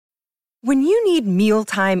When you need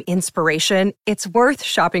mealtime inspiration, it's worth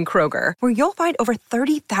shopping Kroger, where you'll find over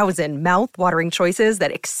 30,000 mouth-watering choices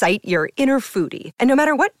that excite your inner foodie. And no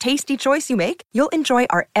matter what tasty choice you make, you'll enjoy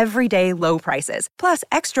our everyday low prices, plus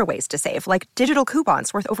extra ways to save, like digital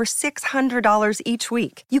coupons worth over $600 each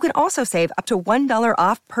week. You can also save up to $1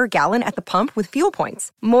 off per gallon at the pump with fuel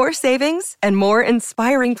points. More savings and more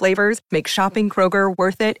inspiring flavors make shopping Kroger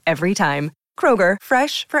worth it every time. Kroger,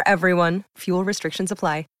 fresh for everyone. Fuel restrictions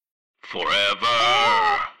apply. Forever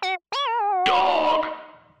Dog.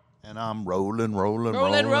 And I'm rolling. Keep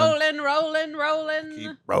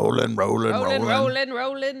rolling.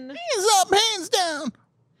 Hands up, hands down.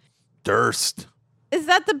 Durst. Is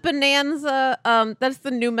that the Bonanza? That's the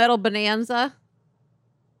new metal Bonanza.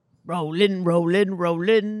 Rolling.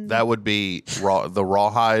 That would be the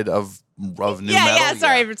rawhide of new metal. Yeah.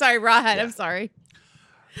 Sorry, rawhide. Yeah. I'm sorry.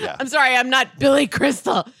 Yeah. I'm sorry. I'm not Billy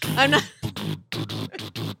Crystal. I'm not.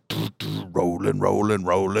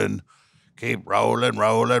 Rolling. Keep rolling.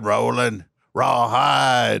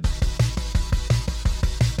 Rawhide.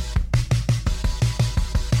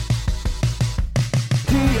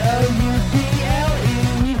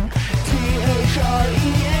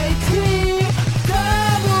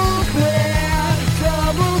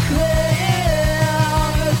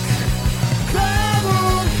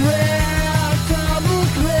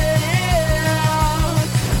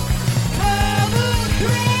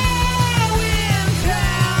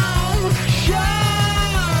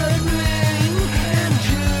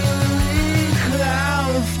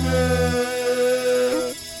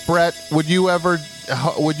 Brett, would you ever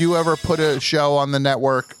put a show on the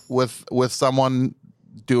network with someone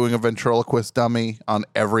doing a ventriloquist dummy on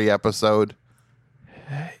every episode?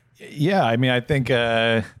 Yeah, I mean, I think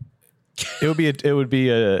it would be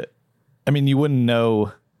a. I mean, you wouldn't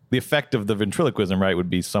know the effect of the ventriloquism, right? Would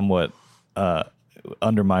be somewhat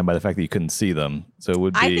undermined by the fact that you couldn't see them. So it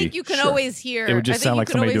would be. I think you can always hear. It would just sound like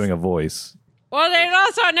somebody doing a voice. Well, they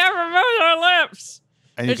also never move their lips.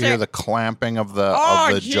 And you can hear the clamping of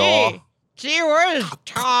the jaw. Gee whiz,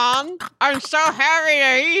 Tom. I'm so happy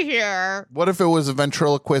to be here. What if it was a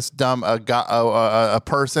ventriloquist a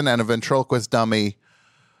person and a ventriloquist dummy,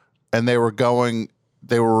 and they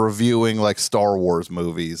were reviewing like Star Wars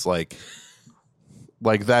movies, like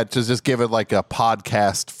that, to just give it like a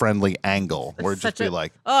podcast friendly angle, where it'd just be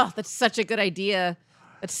like, oh, that's such a good idea.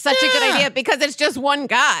 It's such a good idea because it's just one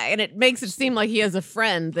guy and it makes it seem like he has a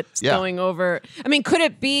friend that's going over. I mean, could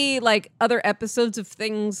it be like other episodes of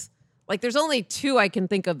things? Like there's only 2 I can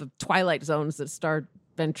think of Twilight Zones that star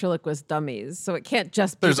ventriloquist dummies. So it can't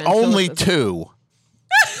just be there's only 2.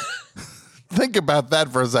 Think about that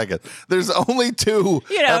for a second. There's only 2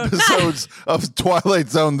 episodes of Twilight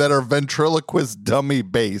Zone that are ventriloquist dummy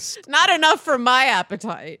based. Not enough for my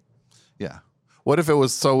appetite. Yeah. What if it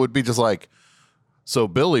would be just like, so,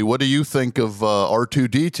 Billy, what do you think of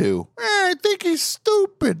R2-D2? I think he's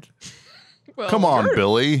stupid. Well, come on,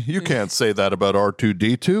 Billy. You can't say that about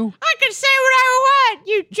R2-D2. I can say what I want,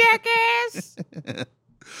 you jackass.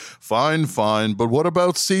 Fine. But what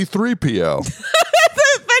about C-3PO?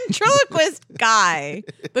 The ventriloquist guy,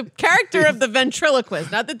 the character of the ventriloquist,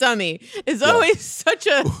 not the dummy, is always such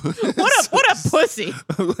a what a pussy.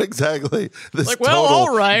 Exactly.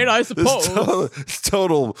 All right, I suppose.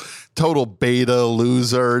 Total beta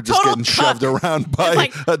loser, just getting shoved around by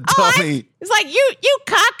a dummy. It's like you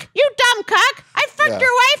cuck, you dumb cuck. I fucked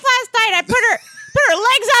your wife last night. I put her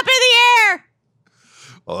legs up in the air.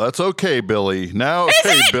 Well, that's okay, Billy. Now,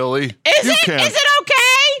 Billy, is it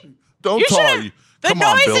okay? Don't talk. Come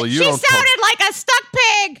on, Billy. She sounded like a stuck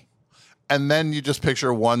pig. And then you just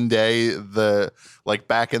picture one day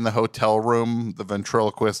back in the hotel room, the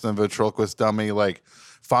ventriloquist and ventriloquist dummy,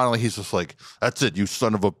 finally he's just like, that's it, you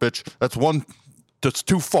son of a bitch. That's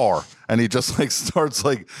too far. And he just starts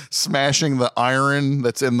smashing the iron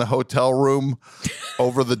that's in the hotel room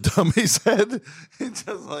over the dummy's head. It's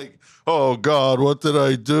just oh God, what did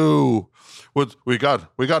I do? We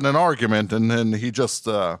got in an argument, and then he just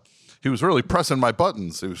he was really pressing my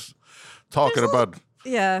buttons. He was talking about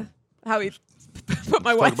how he put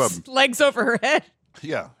my wife's legs over her head.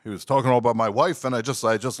 Yeah, he was talking all about my wife, and I just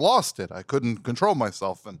lost it. I couldn't control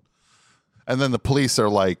myself, and then the police are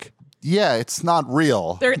like, yeah, it's not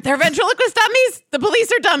real. They're ventriloquist dummies. The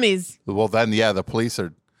police are dummies. Well, then the police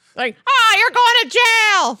are like, you're going to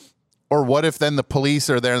jail. Or what if then the police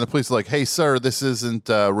are there and the police are like, hey, sir, this isn't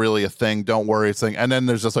really a thing. Don't worry, it's a thing. And then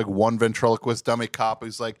there's just one ventriloquist dummy cop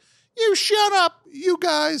who's like, you shut up, you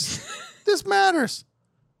guys. This matters.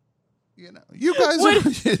 You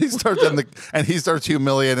guys. He starts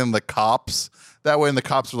humiliating the cops. That way, and the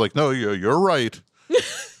cops are like, no, you're right.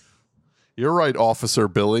 You're right, Officer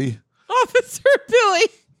Billy. Officer Billy.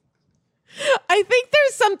 I think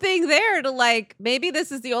there's something there to like, maybe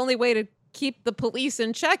this is the only way to keep the police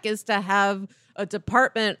in check is to have a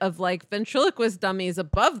department of like ventriloquist dummies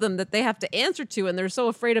above them that they have to answer to, and they're so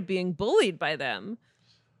afraid of being bullied by them.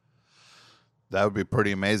 That would be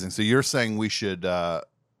pretty amazing. So you're saying we should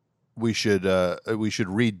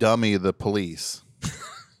re-dummy the police?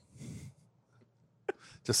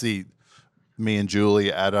 Just see me and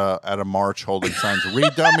Julie at a march holding signs.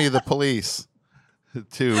 Re-dummy the police.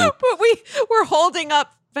 But we're holding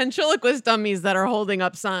up ventriloquist dummies that are holding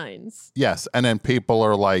up signs. Yes, and then people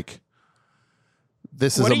are like,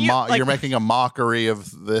 "This is you're making a mockery of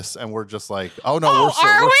this," and we're just like, "Oh no,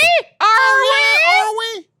 are we?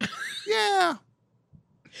 Yeah."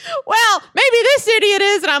 Well, maybe this idiot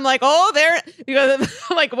is, and I'm like, "Oh, there." I'm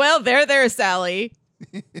like, "Well, there, Sally."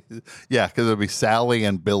 Yeah, because it'll be Sally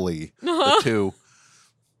and Billy, the two,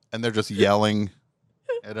 and they're just yelling.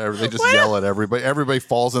 They just yell at everybody. Everybody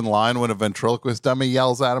falls in line when a ventriloquist dummy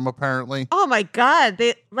yells at them, apparently. Oh my God.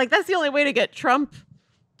 That's the only way to get Trump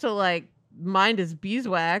to like mind his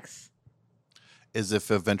beeswax. Is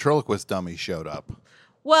if a ventriloquist dummy showed up.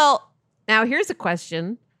 Well, now here's a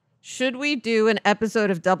question. Should we do an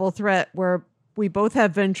episode of Double Threat where we both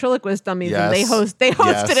have ventriloquist dummies and they host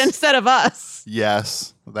it instead of us?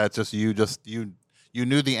 Yes. That's you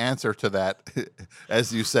knew the answer to that,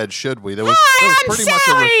 as you said, should we? There was pretty much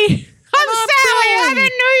Sally! I'm Sally! I'm in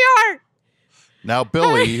New York! Now,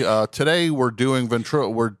 Billy, today we're doing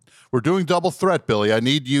we're doing Double Threat, Billy. I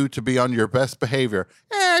need you to be on your best behavior.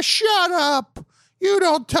 Shut up! You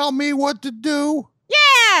don't tell me what to do.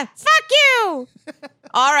 Yeah! Fuck you!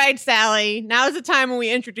 All right, Sally. Now is the time when we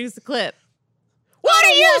introduce the clip. Why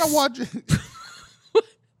don't you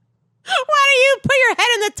put your head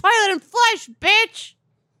in the toilet and flush, bitch?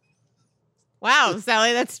 Wow,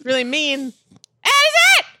 Sally, that's really mean. Is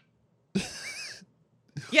it?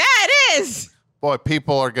 Yeah, it is. Boy,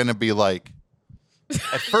 people are going to be like,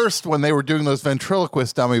 at first, when they were doing those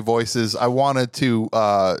ventriloquist dummy voices, I wanted to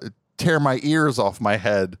tear my ears off my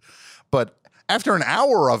head. But after an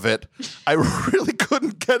hour of it, I really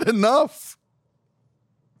couldn't get enough.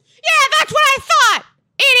 Yeah, that's what I thought,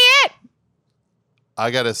 idiot. I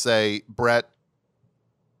gotta say, Brett,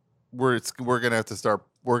 we're gonna have to start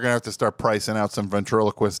pricing out some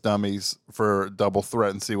ventriloquist dummies for Double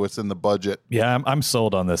Threat and see what's in the budget. Yeah, I'm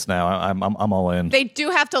sold on this now. I'm all in. They do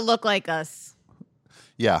have to look like us.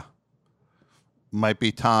 Yeah, might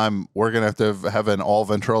be time. We're gonna have to have an all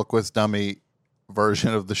ventriloquist dummy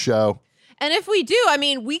version of the show. And if we do, I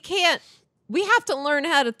mean, we have to learn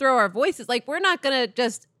how to throw our voices. Like, we're not gonna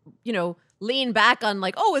just, lean back on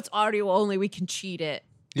like, oh, it's audio only, we can cheat it.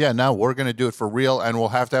 Yeah, no, we're going to do it for real, and we'll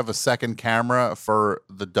have to have a second camera for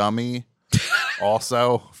the dummy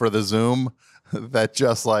also for the Zoom that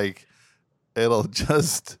just like, it'll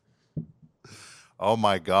just, oh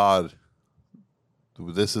my God,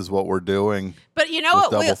 this is what we're doing. But you know what?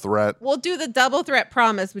 Double Threat. We'll do the Double Threat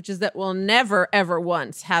promise, which is that we'll never, ever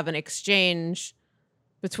once have an exchange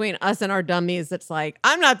between us and our dummies that's like,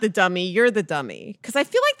 I'm not the dummy, you're the dummy. Because I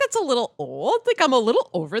feel like that's a little old. Like, I'm a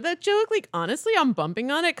little over that joke. Like, honestly, I'm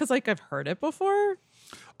bumping on it because, like, I've heard it before.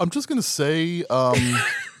 I'm just going to say,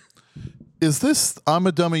 is this I'm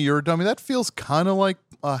a dummy, you're a dummy? That feels kind of like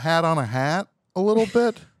a hat on a hat a little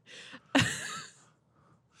bit.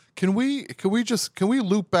 Can we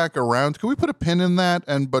loop back around? Can we put a pin in that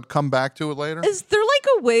but come back to it later? Is there like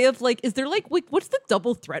a way of like, what's the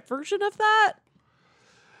Double Threat version of that?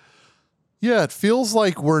 Yeah, it feels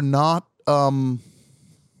like we're not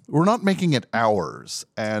making it ours,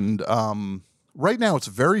 and right now it's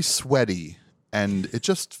very sweaty, and it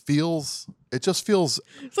just feels.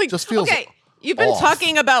 It's like okay. You've been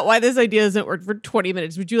talking about why this idea doesn't work for 20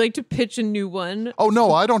 minutes. Would you like to pitch a new one? Oh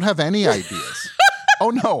no, I don't have any ideas. Oh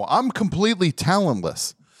no, I'm completely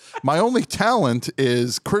talentless. My only talent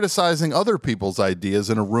is criticizing other people's ideas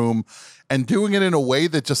in a room and doing it in a way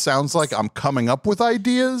that just sounds like I'm coming up with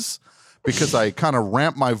ideas. Because I kind of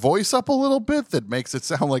ramp my voice up a little bit that makes it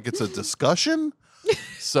sound like it's a discussion.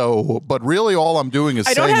 So, but really all I'm doing is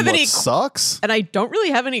saying what sucks. And I don't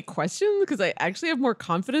really have any questions because I actually have more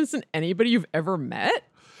confidence than anybody you've ever met.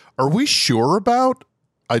 Are we sure about?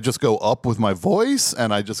 I just go up with my voice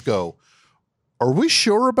and I just go, are we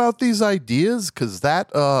sure about these ideas? Because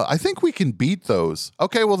I think we can beat those.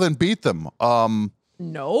 Okay, well then beat them.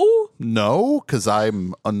 No, because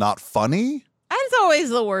I'm not funny. That's always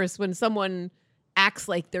the worst when someone acts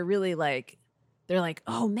like they're really like,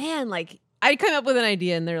 oh man, like I come up with an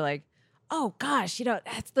idea and they're like, oh gosh,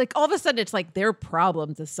 it's like all of a sudden it's like their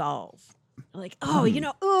problem to solve. They're like, oh,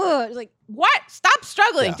 It's like, what? Stop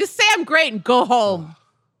struggling. Yeah. Just say I'm great and go home.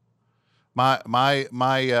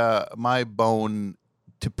 My bone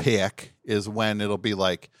to pick is when it'll be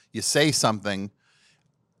like you say something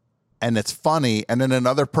and it's funny, and then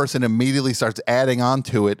another person immediately starts adding on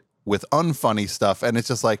to it with unfunny stuff, and it's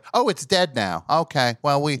just like, oh, it's dead now. Okay,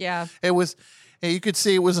 well, it was. You could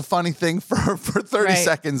see it was a funny thing for 30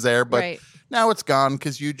 seconds there, but now it's gone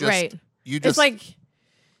because you just. It's like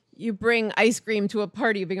you bring ice cream to a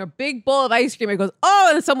party. You bring a big bowl of ice cream. And it goes,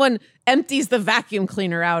 oh, and someone empties the vacuum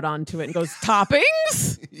cleaner out onto it and goes,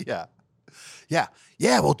 toppings? Yeah,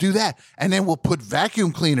 we'll do that. And then we'll put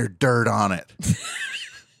vacuum cleaner dirt on it.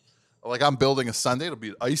 Like I'm building a sundae. It'll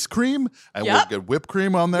be ice cream, and we'll get whipped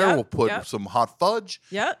cream on there. We'll put some hot fudge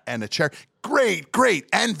and a cherry. Great.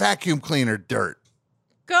 And vacuum cleaner dirt.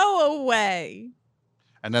 Go away.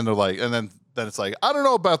 And then they're like, then it's like, I don't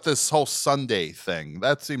know about this whole sundae thing.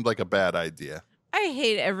 That seemed like a bad idea. I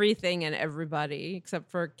hate everything and everybody except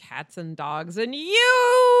for cats and dogs and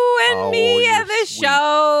you and me at the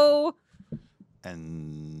show.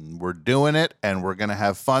 And we're doing it, and we're going to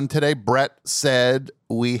have fun today. Brett said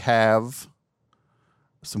we have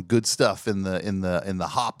some good stuff in the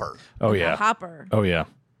hopper. Oh, yeah. The hopper. Oh, yeah.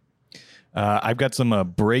 I've got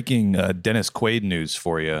some breaking Dennis Quaid news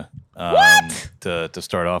for you. What? To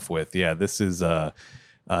start off with. Yeah, this is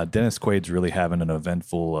Dennis Quaid's really having an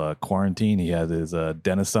eventful quarantine. He had his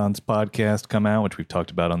Denissance podcast come out, which we've talked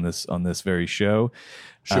about on this very show.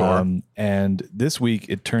 Sure. And this week,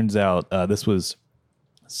 it turns out this was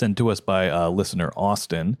sent to us by listener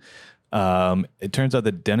Austin. It turns out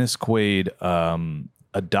that Dennis Quaid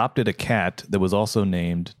adopted a cat that was also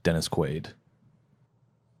named Dennis Quaid.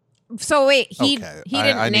 So wait, he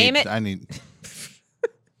didn't name it?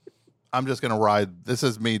 I'm just going to ride. This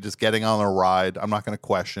is me just getting on a ride. I'm not going to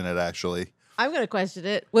question it, actually. I'm going to question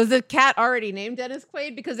it. Was the cat already named Dennis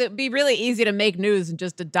Quaid? Because it'd be really easy to make news and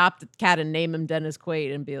just adopt the cat and name him Dennis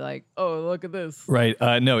Quaid and be like, oh, look at this. Right.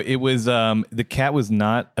 No, it was the cat was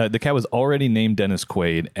not the cat was already named Dennis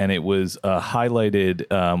Quaid, and it was highlighted.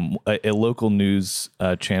 A local news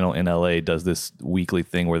channel in LA does this weekly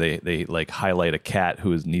thing where they like highlight a cat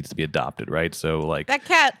who needs to be adopted. Right. So like that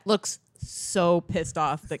cat looks so pissed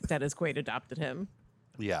off that Dennis Quaid adopted him.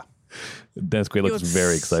 Yeah. Dennis Quaid looks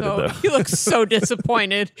very excited, though. He looks so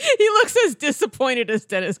disappointed. He looks as disappointed as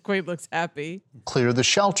Dennis Quaid looks happy. Clear the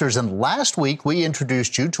shelters. And last week, we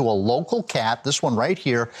introduced you to a local cat, this one right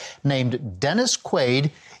here, named Dennis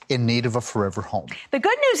Quaid, in need of a forever home. The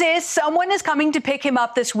good news is someone is coming to pick him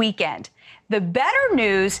up this weekend. The better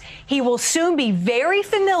news, he will soon be very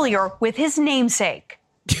familiar with his namesake.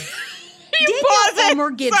 Daniel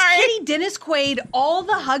Elmer gives Kitty Dennis Quaid all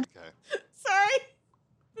the hugs. Okay. Sorry.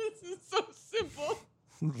 This is so simple.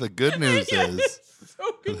 The good news is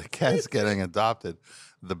the cat's getting adopted.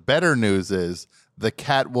 The better news is the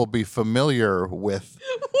cat will be familiar with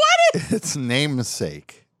its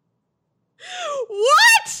namesake.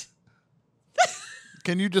 What?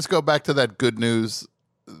 Can you just go back to that good news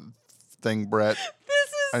thing, Brett?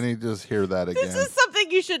 I need to just hear that again. This is something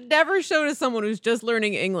you should never show to someone who's just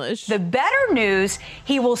learning English. The better news,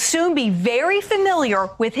 he will soon be very familiar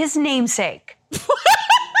with his namesake.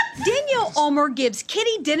 Daniel Ulmer gives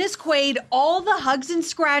Kitty Dennis Quaid all the hugs and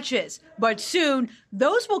scratches, but soon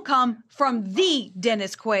those will come from the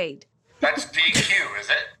Dennis Quaid. That's DQ, is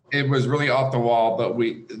it? It was really off the wall, but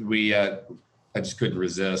I just couldn't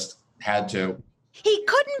resist. Had to. He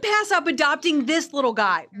couldn't pass up adopting this little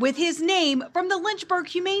guy with his name from the Lynchburg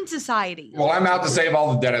Humane Society. Well, I'm out to save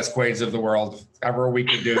all the Dennis Quaids of the world. Ever we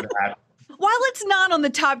can do that. While it's not on the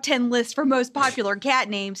top 10 list for most popular cat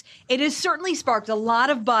names, it has certainly sparked a lot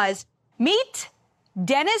of buzz. Meet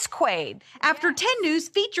Dennis Quaid. After 10 News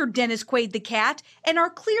featured Dennis Quaid the cat in our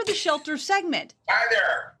Clear the Shelter segment. Hi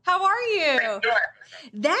there. How are you? How you doing?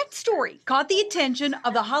 That story caught the attention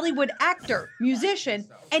of the Hollywood actor, musician,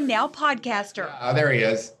 and now podcaster. There he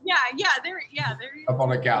is. Yeah, there he is. Up on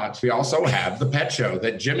the couch. We also have the pet show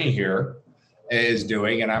that Jimmy here is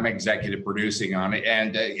doing, and I'm executive producing on it.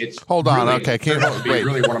 And it's hold on, really, okay, can't wait.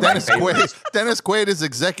 Really one of Dennis my favorites. Quaid. Dennis Quaid is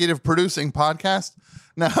executive producing podcast.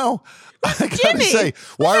 Now, I gotta Jimmy, say,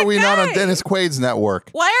 why are we not on Dennis Quaid's network?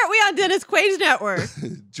 Why aren't we on Dennis Quaid's network?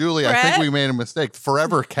 Julie, Brett? I think we made a mistake.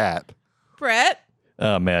 Forever Cat. Brett?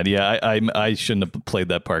 Oh man, yeah, I shouldn't have played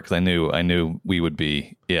that part because I knew we would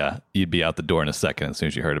be, you'd be out the door in a second as soon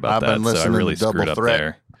as you heard about I've that. been listening so I really to Double screwed up Threat.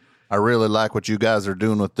 there. I really like what you guys are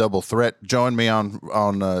doing with Double Threat. Join me on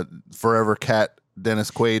Forever Cat Dennis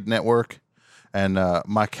Quaid network, and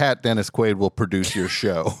my cat Dennis Quaid will produce your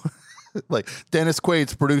show. Like Dennis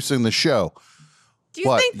Quaid's producing the show. Do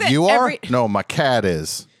you think that you are? No, my cat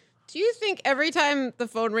is. Do you think every time the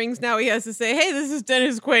phone rings now he has to say, hey, this is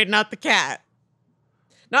Dennis Quaid, not the cat?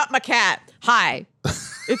 not my cat. Hi,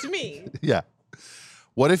 it's me. Yeah.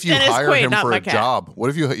 What if you Dennis hire Quaid, him not for my a cat. job? What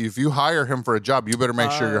if you hire him for a job? You better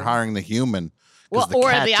make sure you're hiring the human. Well, The or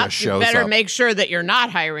cat the just option, shows better up. make sure that you're not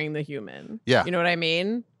hiring the human. Yeah. You know what I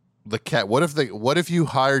mean? The cat. What if you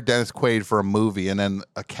hired Dennis Quaid for a movie and then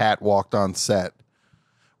a cat walked on set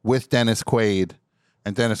with Dennis Quaid,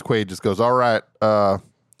 and Dennis Quaid just goes, "All right,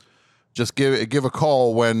 just give a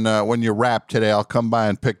call when you wrap today. I'll come by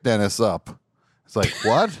and pick Dennis up." It's like,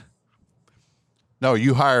 what? No,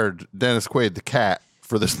 you hired Dennis Quaid the cat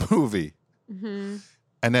for this movie, and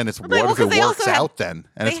then it's what if it works out then,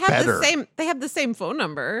 and it's better. They have the same phone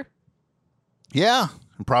number. Yeah,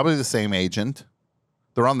 and probably the same agent.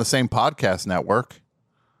 They're on the same podcast network.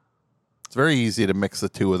 It's very easy to mix the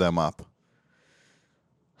two of them up.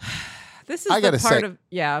 This is I the gotta part say- of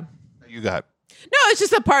yeah. You got No, it's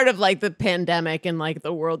just a part of like the pandemic and like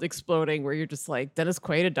the world exploding where you're just like, Dennis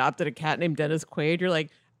Quaid adopted a cat named Dennis Quaid. You're like,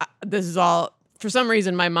 this is all, for some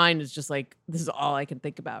reason, my mind is just like, this is all I can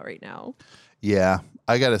think about right now. Yeah,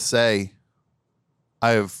 I gotta say,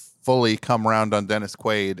 I've fully come around on Dennis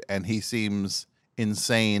Quaid, and he seems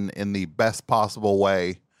insane in the best possible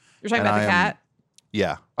way. You're talking And about the cat?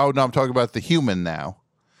 Yeah. Oh no, I'm talking about the human now.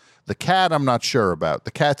 The cat, I'm not sure about.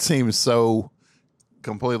 The cat seems so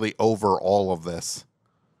completely over all of this.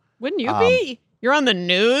 Wouldn't you be? You're on the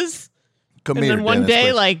news. Come And here, then one Dennis day,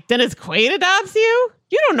 Quaid. like, Dennis Quaid adopts you?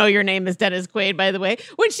 You don't know your name is Dennis Quaid, by the way.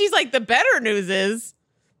 When she's like, the better news is,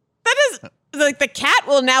 that is, like, the cat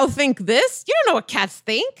will now think this? You don't know what cats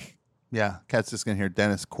think. Yeah, cat's just gonna hear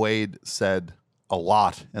Dennis Quaid said a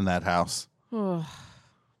lot in that house.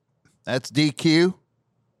 That's DQ.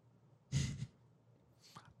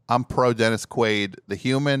 I'm pro Dennis Quaid, the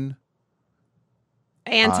human.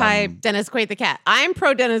 Anti Dennis Quaid the cat. I'm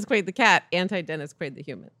pro Dennis Quaid the cat, anti Dennis Quaid the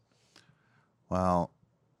human. Well,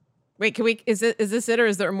 Wait, can we, is this it, or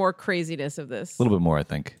is there more craziness of this? A little bit more, I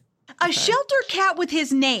think. A shelter cat with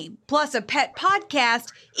his name plus a pet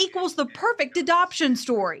podcast equals the perfect adoption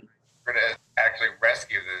story. We're going to actually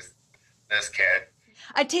rescue this kid.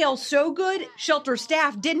 A tale so good, shelter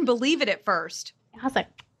staff didn't believe it at first. I was like,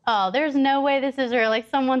 oh, there's no way this is real. Like,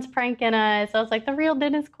 someone's pranking us. I was like, the real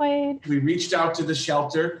Dennis Quaid. We reached out to the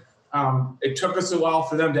shelter. It took us a while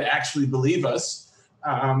for them to actually believe us.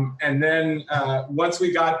 And then once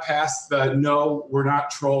we got past the no, we're not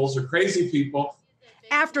trolls or crazy people.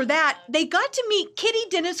 After that, they got to meet Kitty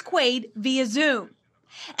Dennis Quaid via Zoom.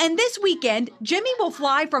 And this weekend, Jimmy will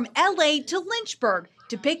fly from LA to Lynchburg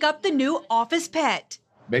to pick up the new office pet.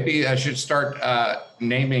 Maybe I should start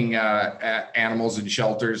naming animals in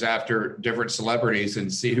shelters after different celebrities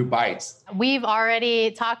and see who bites. We've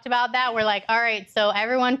already talked about that. We're like, all right, so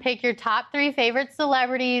everyone pick your top 3 favorite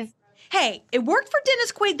celebrities. Hey, it worked for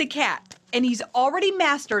Dennis Quaid the cat, and he's already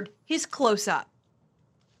mastered his close-up.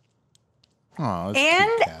 oh,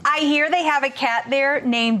 And I hear they have a cat there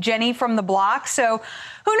named Jenny from the block. So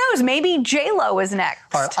who knows? Maybe J-Lo is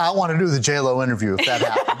next. All right, I want to do the J-Lo interview if that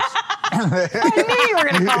happens. I knew you were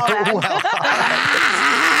going to call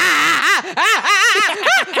that.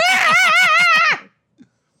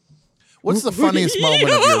 What's the funniest moment of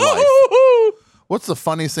your life? What's the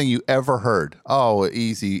funniest thing you ever heard? Oh,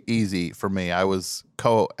 easy for me. I was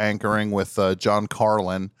co-anchoring with John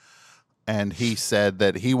Carlin, and he said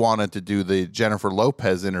that he wanted to do the Jennifer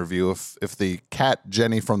Lopez interview if the cat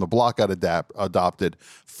Jenny from the block got adopted.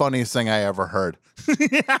 Funniest thing I ever heard.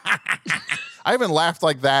 I haven't laughed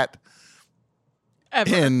like that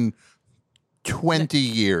Ever. in 20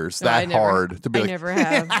 years. No, I that never- hard to be I like. never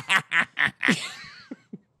have.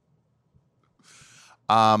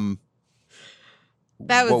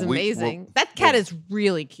 That was what we- amazing. what- That cat what- is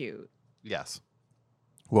really cute. Yes.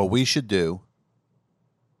 What we should do.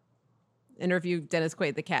 Interview Dennis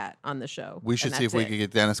Quaid the cat on the show. We should and see if that's we it. could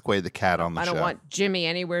get Dennis Quaid the cat on the I show. don't want Jimmy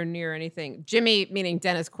anywhere near anything. Jimmy, meaning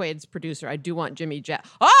Dennis Quaid's producer. I do want Jimmy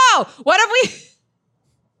Oh, what have we?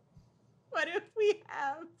 What if we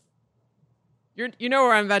have? You know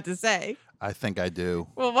what I'm about to say. I think I do.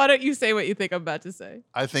 Well, why don't you say what you think I'm about to say?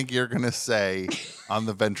 I think you're going to say on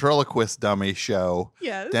the Ventriloquist Dummy show,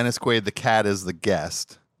 Yes. Dennis Quaid the cat is the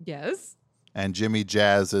guest, Yes. and Jimmy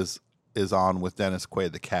Jazz is on with Dennis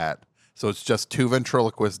Quaid the cat. So it's just 2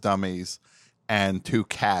 ventriloquist dummies and 2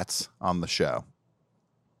 cats on the show.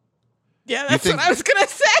 Yeah, You that's think- what I was gonna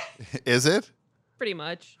say. Is it? Pretty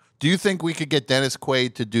much. Do you think we could get Dennis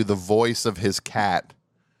Quaid to do the voice of his cat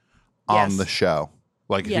on Yes. the show?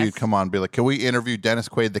 Like if Yes. you'd come on and be like, can we interview Dennis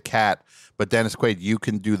Quaid the cat? But Dennis Quaid, you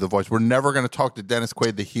can do the voice. We're never going to talk to Dennis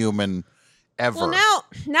Quaid the human ever. Well,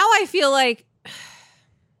 now I feel like.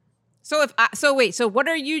 So what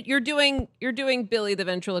are you? You're doing Billy the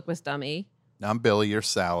ventriloquist dummy. I'm Billy. You're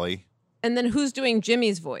Sally. And then who's doing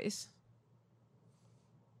Jimmy's voice?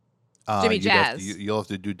 Jimmy Jazz. You'll have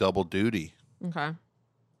to do double duty. Okay.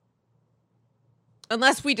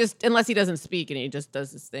 Unless he doesn't speak and he just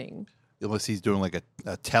does his thing. Unless he's doing like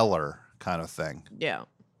a teller kind of thing. Yeah.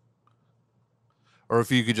 Or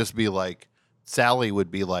if you could just be like, Sally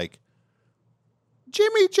would be like,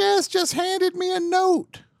 Jimmy Jazz just handed me a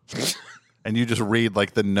note. And you just read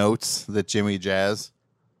like the notes that Jimmy Jazz.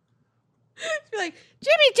 Be like,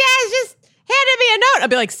 Jimmy Jazz just handed me a note. I'd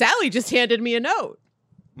be like, Sally just handed me a note.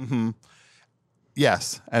 Mm-hmm.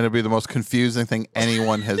 Yes. And it'd be the most confusing thing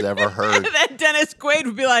anyone has ever heard. And then Dennis Quaid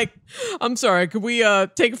would be like, I'm sorry, could we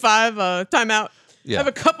take 5 time out? Yeah. I have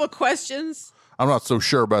a couple of questions. I'm not so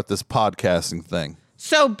sure about this podcasting thing.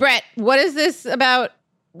 So, Brett, what is this about?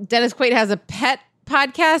 Dennis Quaid has a pet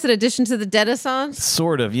podcast in addition to the Dennisons?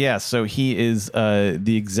 Sort of, yeah. So he is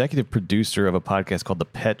the executive producer of a podcast called The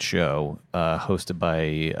Pet Show, hosted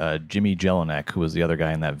by Jimmy Jelinek, who was the other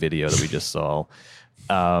guy in that video that we just saw.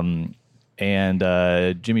 And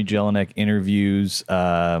Jimmy Jelinek interviews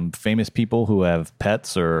famous people who have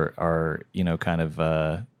pets or are kind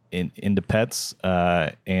of into pets.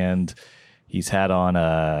 And he's had on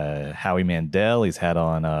Howie Mandel. He's had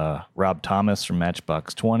on Rob Thomas from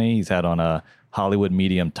Matchbox 20. He's had on Hollywood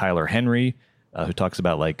medium Tyler Henry, who talks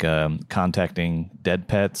about like contacting dead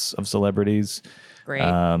pets of celebrities. Great.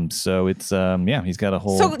 So it's he's got a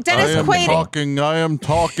whole. So Dennis Quaid. I am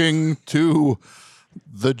talking to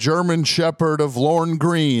the German Shepherd of Lorne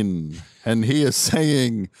Green, and he is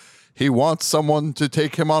saying he wants someone to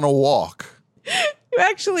take him on a walk. You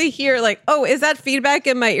actually hear like, oh, is that feedback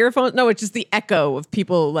in my earphones? No, it's just the echo of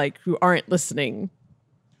people like who aren't listening.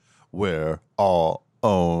 We're all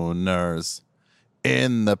owners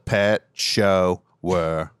in the pet show.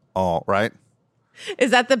 We're all right.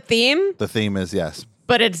 Is that the theme? The theme is yes.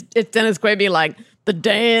 But it's Dennis Quaid being like, the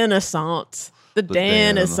Dennisons. The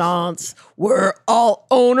Dennisons. We're all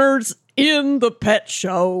owners in the pet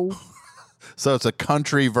show. So it's a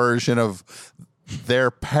country version of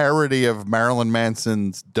their parody of Marilyn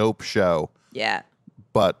Manson's Dope Show. Yeah.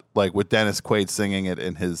 But like with Dennis Quaid singing it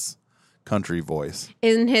in his country voice.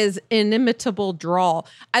 In his inimitable drawl.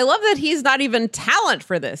 I love that he's not even talent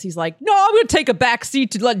for this. He's like, no, I'm going to take a back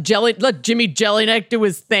seat to let Jimmy Jelinek do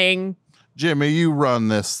his thing. Jimmy, you run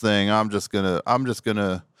this thing. I'm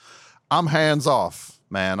hands off,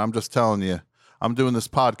 man. I'm just telling you. I'm doing this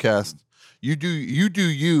podcast. You do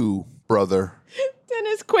you, brother.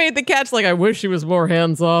 Dennis Quaid, the cat's like, I wish he was more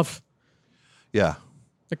hands off. Yeah.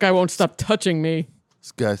 The guy won't stop touching me.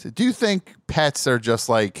 Guys, do you think pets are just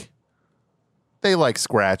like, they like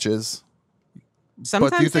scratches?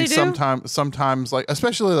 Sometimes but do you think they do? sometimes like,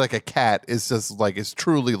 especially like a cat is just like, it's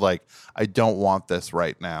truly like, I don't want this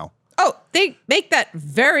right now. Oh, they make that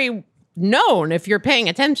very known if you're paying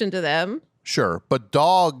attention to them. Sure. But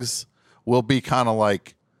dogs will be kind of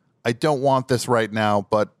like, I don't want this right now,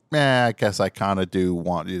 but I guess I kind of do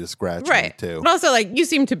want you to scratch me too. But also, like, you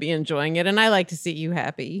seem to be enjoying it, and I like to see you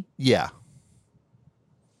happy. Yeah.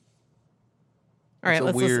 All right,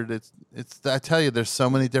 let's weird. It's. I tell you, there's so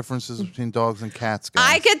many differences between dogs and cats. Guys.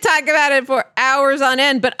 I could talk about it for hours on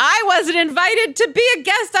end, but I wasn't invited to be a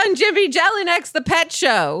guest on Jimmy Jelinek's The Pet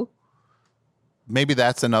Show. Maybe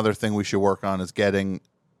that's another thing we should work on is getting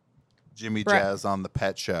Jimmy Jazz on The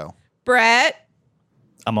Pet Show. Brett,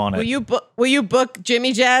 I'm on it. Will you book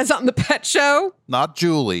Jimmy Jazz on The Pet Show? Not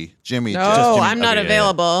Julie. Jimmy. No, just Jimmy. I'm not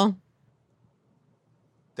available.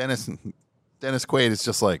 Dennis Quaid is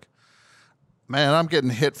just like, man, I'm getting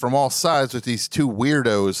hit from all sides with these two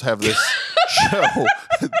weirdos have this show.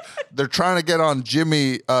 They're trying to get on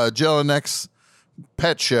Jimmy Jelinek's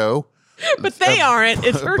Pet Show. But they aren't.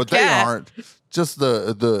 It's her but cat. They aren't. Just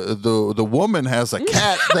the woman has a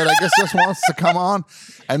cat that I guess just wants to come on.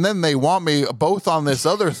 And then they want me both on this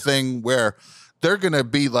other thing where they're going to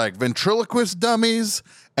be like ventriloquist dummies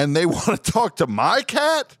and they want to talk to my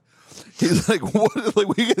cat. He's like, what?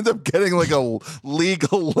 Like, we end up getting like a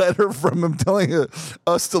legal letter from him telling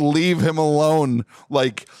us to leave him alone.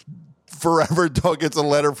 Like, Forever Dog gets a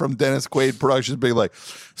letter from Dennis Quaid Productions being like,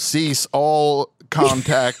 cease all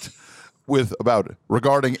contact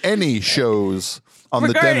regarding any shows on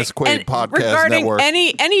the Dennis Quaid Podcast Network.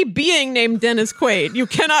 Any being named Dennis Quaid, you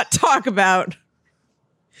cannot talk about.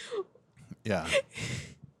 Yeah.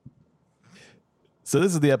 So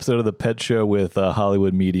this is the episode of The Pet Show with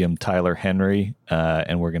Hollywood medium Tyler Henry,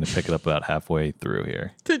 and we're going to pick it up about halfway through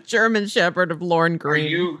here. The German Shepherd of Lorne Green. Are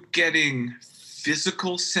you getting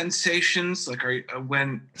physical sensations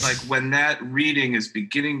when that reading is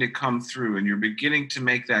beginning to come through and you're beginning to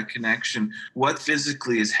make that connection? What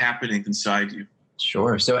physically is happening inside you?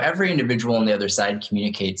 Sure. So every individual on the other side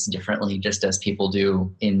communicates differently, just as people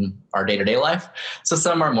do in our day-to-day life. So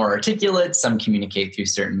some are more articulate, some communicate through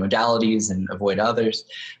certain modalities and avoid others.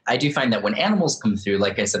 I do find that when animals come through,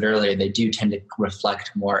 like I said earlier, they do tend to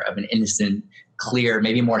reflect more of an innocent, clear,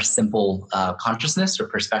 maybe more simple consciousness or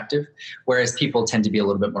perspective, whereas people tend to be a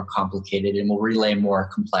little bit more complicated and will relay more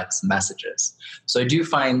complex messages. So I do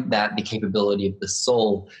find that the capability of the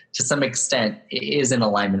soul, to some extent, is in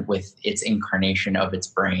alignment with its incarnation of its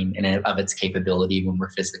brain and of its capability when we're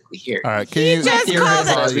physically here. All right, can you just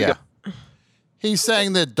called it. yeah. He's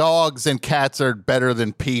saying that dogs and cats are better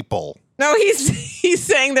than people. No, he's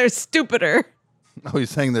saying they're stupider. Oh, he's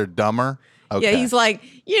saying they're dumber? Okay. Yeah, he's like,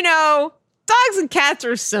 dogs and cats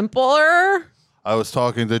are simpler. I was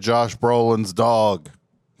talking to Josh Brolin's dog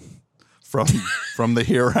from the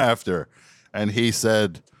hereafter, and he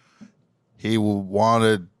said he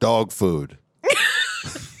wanted dog food.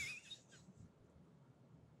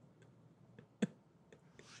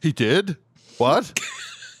 He did? What?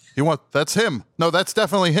 That's him. No, that's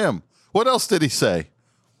definitely him. What else did he say?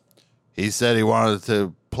 He said he wanted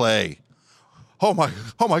to play. Oh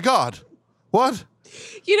my God. What?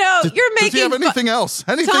 You're making. Does he have anything else?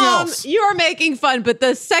 Anything Tom, else? you are making fun, but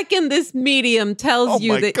the second this medium tells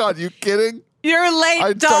you that. Oh my God, you kidding? Your late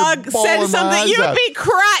I'd dog start bawling said my something. eyes You'd out. be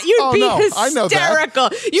You'd be no, I know that. hysterical.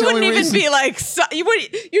 You the wouldn't only even reason- be like.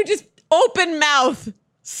 You just open mouth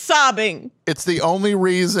sobbing. It's the only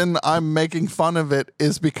reason I'm making fun of it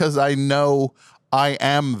is because I know I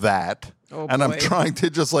am that. Oh, and I'm boy. trying to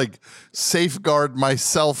just safeguard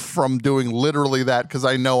myself from doing literally that because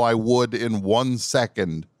I know I would in 1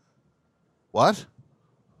 second. What?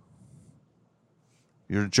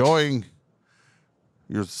 You're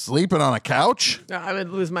sleeping on a couch? No, I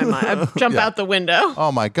would lose my mind. I'd jump Yeah. out the window.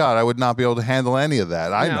 Oh my God, I would not be able to handle any of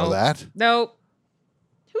that. I know that. Nope.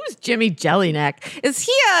 Who's Jimmy Jellyneck? Is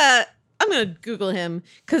he I'm going to Google him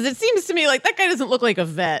because it seems to me like that guy doesn't look like a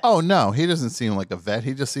vet. Oh no, he doesn't seem like a vet.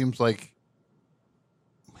 He just seems like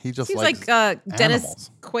Seems likes like Dennis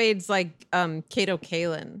animals. Quaid's like Kato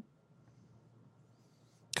Kalin.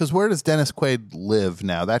 Because where does Dennis Quaid live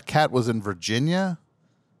now? That cat was in Virginia.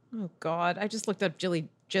 Oh God! I just looked up Jilly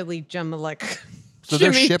Jamalek. So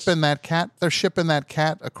they're shipping that cat. They're shipping that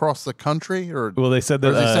cat across the country, or Well, they said or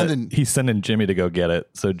is he that sending- he's sending Jimmy to go get it.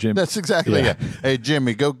 So Jim. That's exactly it. Hey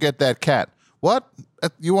Jimmy, go get that cat. What?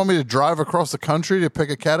 You want me to drive across the country to pick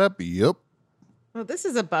a cat up? Yep. Well, this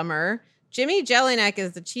is a bummer. Jimmy Jellyneck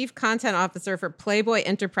is the chief content officer for Playboy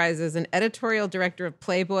Enterprises and editorial director of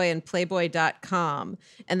Playboy and Playboy.com.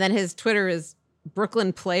 And then his Twitter is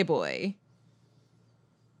Brooklyn Playboy.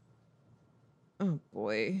 Oh,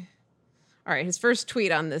 boy. All right, his first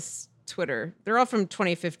tweet on this Twitter. They're all from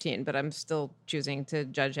 2015, but I'm still choosing to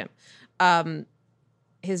judge him.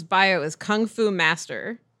 His bio is Kung Fu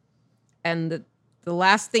Master. And the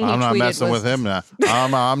last thing he tweeted was... I'm not messing with him now.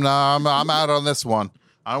 I'm out on this one.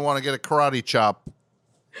 I want to get a karate chop.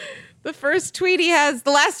 The first tweet he has,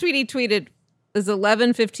 the last tweet he tweeted is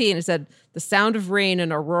 11:15. It said, "The sound of rain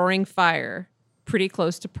and a roaring fire, pretty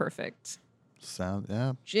close to perfect."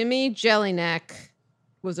 Yeah. Jimmy Jellyneck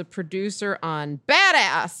was a producer on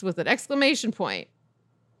Badass with an exclamation point.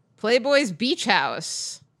 Playboy's Beach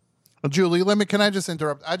House. Well, Julie, can I just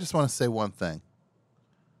interrupt? I just want to say one thing.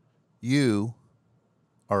 You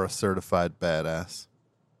are a certified badass.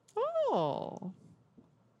 Oh.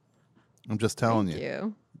 I'm just telling Thank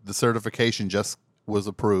you. The certification just was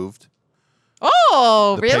approved.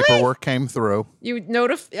 Oh, The really? paperwork came through. You didn't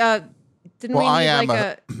Well, we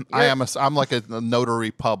need I'm like a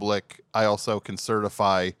notary public. I also can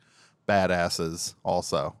certify badasses.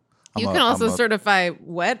 Also, You can also certify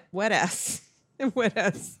wet ass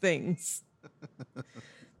things.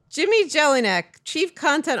 Jimmy Jellyneck, chief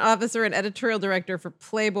content officer and editorial director for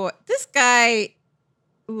Playboy. This guy,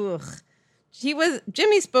 ugh.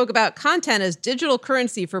 Jimmy spoke about content as digital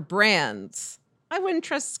currency for brands. I wouldn't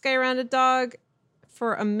trust this guy around a dog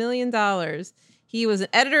for $1 million. He was an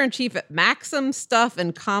editor-in-chief at Maxim Stuff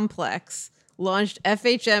and Complex, launched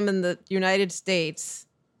FHM in the United States.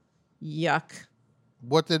 Yuck.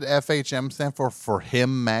 What did FHM stand for? For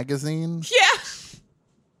Him Magazine? Yeah.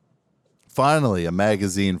 Finally, a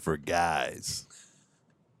magazine for guys.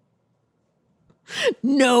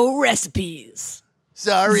 No recipes.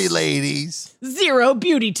 Sorry, ladies. 0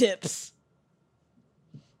 beauty tips.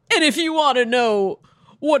 And if you want to know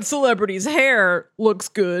what celebrity's hair looks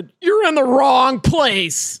good, you're in the wrong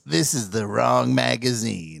place. This is the wrong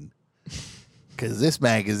magazine. Because this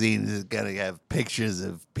magazine is going to have pictures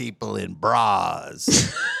of people in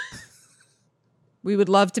bras. We would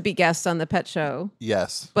love to be guests on the Pet Show.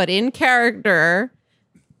 Yes. But in character,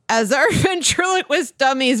 as our ventriloquist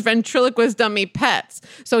dummy pets.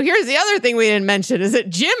 So here's the other thing we didn't mention is that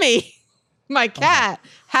Jimmy, my cat,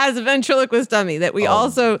 has a ventriloquist dummy that we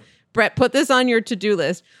also, Brett, put this on your to-do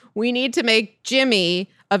list. We need to make Jimmy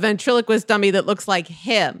a ventriloquist dummy that looks like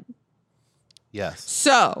him. Yes.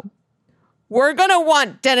 So we're going to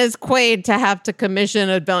want Dennis Quaid to have to commission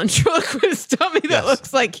a ventriloquist dummy that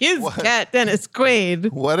looks like his cat, Dennis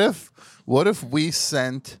Quaid. What if we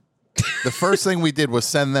sent, the first thing we did was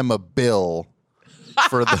send them a bill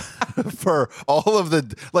for all of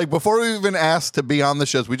the, like before we even asked to be on the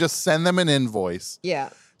shows, we just send them an invoice. Yeah.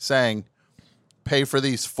 Saying, pay for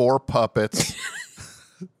these 4 puppets.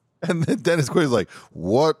 And then Dennis Quaid's like,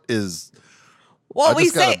 what is... Well, I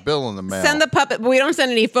just got a bill in the mail. Send the puppet, but we don't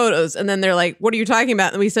send any photos. And then they're like, what are you talking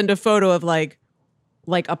about? And we send a photo of like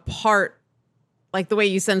a part, like the way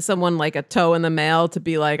you send someone like a toe in the mail to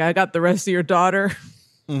be like, I got the rest of your daughter.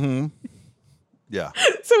 Mm-hmm. Yeah.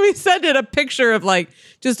 So we sent it a picture of like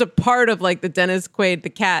just a part of like the Dennis Quaid, the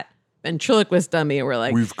cat ventriloquist dummy. And we're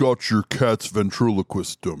like, we've got your cat's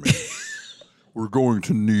ventriloquist dummy. We're going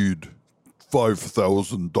to need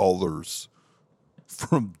 $5,000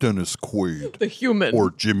 from Dennis Quaid. The human.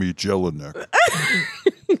 Or Jimmy Jelinek.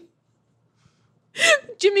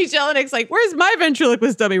 Jimmy Jelinek's like, where's my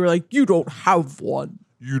ventriloquist dummy? We're like, you don't have one.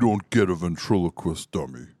 You don't get a ventriloquist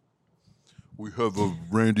dummy. We have a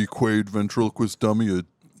Randy Quaid ventriloquist dummy, a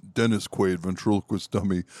Dennis Quaid ventriloquist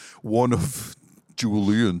dummy, one of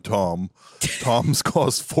Julie and Tom. Tom's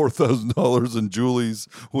cost $4,000 and Julie's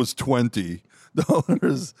was $20.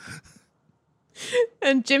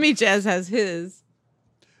 And Jimmy Jazz has his.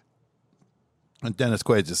 And Dennis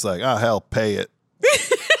Quaid's just like, oh, hell, pay it.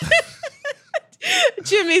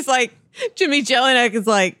 Jimmy Jelinek is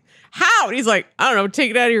like, how? And he's like, I don't know, take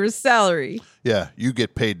it out of your salary. Yeah, you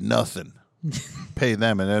get paid nothing. Pay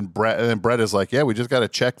them. And then Brett is like, yeah, we just got a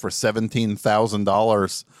check for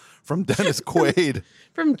 $17,000 from Dennis Quaid.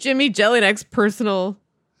 From Jimmy Jelinek's personal.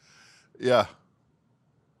 Yeah.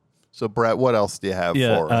 So, Brett, what else do you have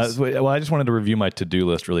for us? Well, I just wanted to review my to-do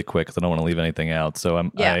list really quick because I don't want to leave anything out. So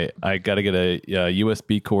I got to get a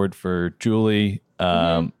USB cord for Julie.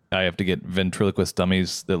 I have to get ventriloquist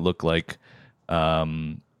dummies that look like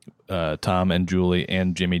Tom and Julie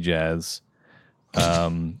and Jimmy Jazz.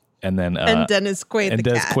 And then and Dennis Quaid, and the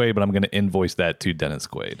Dennis cat. Quaid, but I'm going to invoice that to Dennis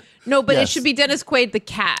Quaid. No, but it should be Dennis Quaid, the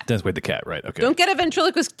cat. Dennis Quaid, the cat, right? Okay. Don't get a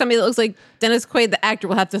ventriloquist dummy that looks like Dennis Quaid, the actor.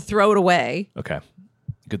 We'll have to throw it away. Okay.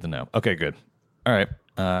 Good to know. Okay, good. All right.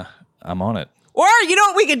 I'm on it. Or you know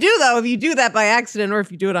what we could do, though, if you do that by accident or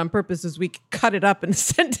if you do it on purpose, is we could cut it up and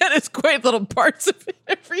send Dennis Quaid little parts of it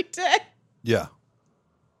every day. Yeah.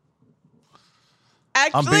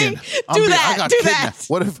 Actually, I got do kidnapped.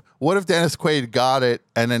 that. What if Dennis Quaid got it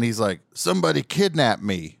and then he's like, somebody kidnapped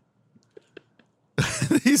me?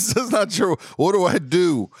 He's just not sure. What do I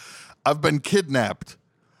do? I've been kidnapped.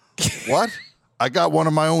 What? I got one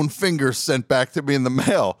of my own fingers sent back to me in the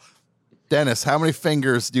mail. Dennis, how many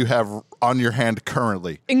fingers do you have on your hand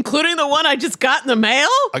currently? Including the one I just got in the mail?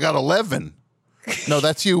 I got 11. No,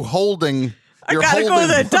 that's you holding. I gotta go to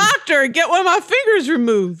the doctor and get one of my fingers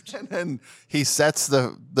removed. And then he sets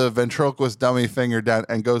the ventriloquist dummy finger down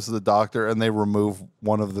and goes to the doctor, and they remove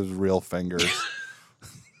one of the real fingers.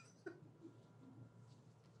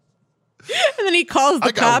 And then he calls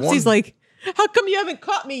the cops. He's like, how come you haven't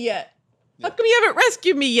caught me yet? How come you haven't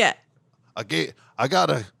rescued me yet? I'm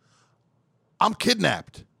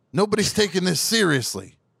kidnapped. Nobody's taking this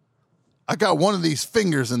seriously. I got one of these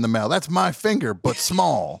fingers in the mail. That's my finger, but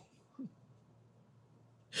small.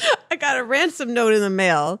 I got a ransom note in the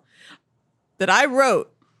mail that I wrote.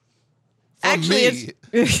 Actually,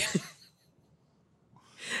 it's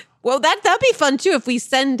well, that'd be fun too if we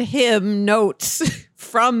send him notes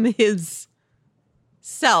from his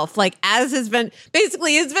self, like as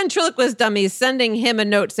basically his ventriloquist dummy is sending him a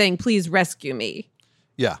note saying, "Please rescue me."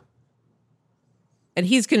 Yeah, and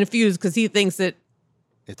he's confused because he thinks that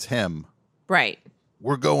it's him. Right.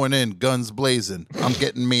 We're going in, guns blazing. I'm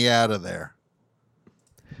getting me out of there.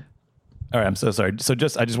 All right, I'm so sorry. So I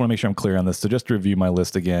just want to make sure I'm clear on this. So just to review my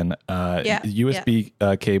list again, USB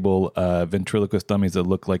cable, ventriloquist dummies that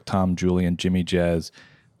look like Tom, Julie, and Jimmy Jazz,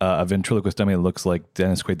 a ventriloquist dummy that looks like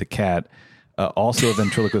Dennis Quaid the cat, also a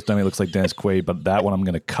ventriloquist dummy that looks like Dennis Quaid, but that one I'm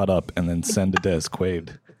going to cut up and then send to Dennis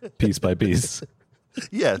Quaid piece by piece.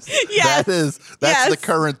 Yes. That's the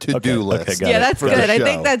current to-do list. Okay, yeah, that's good. I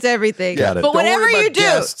think that's everything. Got it. But whatever you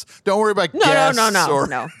do, don't worry about guests.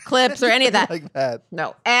 No, clips or any of that. Like that.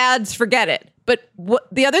 No ads. Forget it. But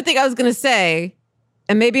the other thing I was going to say,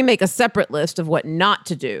 and maybe make a separate list of what not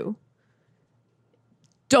to do.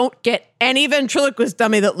 Don't get any ventriloquist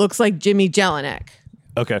dummy that looks like Jimmy Jelinek.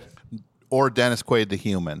 Okay. Or Dennis Quaid the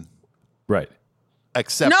human. Right.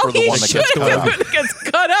 Except for the one that gets cut up. It gets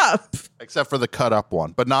cut up. Except for the cut up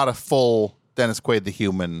one, but not a full Dennis Quaid the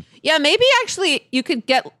human. Yeah, maybe actually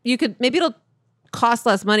maybe it'll cost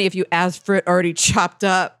less money if you ask for it already chopped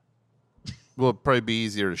up. Well, it'd probably be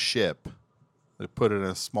easier to ship. They put it in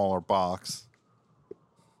a smaller box.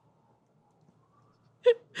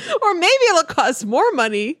 Or maybe it'll cost more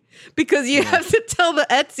money because you have to tell the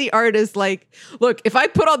Etsy artist, like, look, if I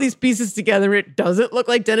put all these pieces together, it doesn't look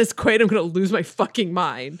like Dennis Quaid, I'm going to lose my fucking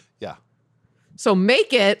mind. Yeah. So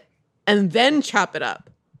make it and then chop it up.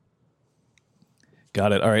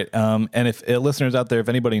 Got it. All right. And if listeners out there, if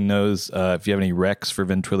anybody knows, if you have any recs for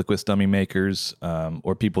ventriloquist dummy makers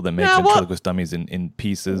or people that make ventriloquist dummies in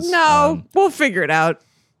pieces. No, we'll figure it out.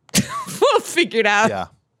 We'll figure it out. Yeah.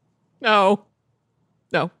 No.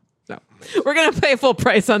 We're going to pay full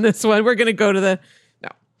price on this one. We're going to go to no.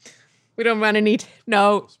 We don't want any.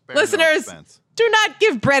 Listeners, do not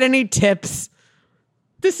give Brett any tips.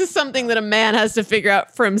 This is something that a man has to figure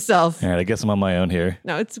out for himself. All right, I guess I'm on my own here.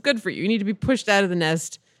 No, it's good for you. You need to be pushed out of the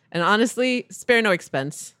nest. And honestly, spare no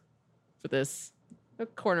expense for this. No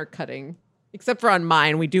corner cutting. Except for on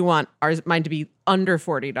mine. We do want mine to be under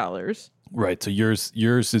 $40. Right. So yours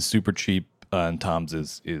is super cheap and Tom's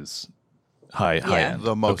is high end.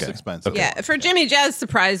 The most expensive. Yeah, for Jimmy Jazz,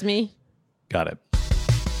 surprised me. Got it.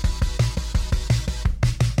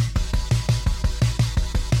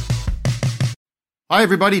 Hi,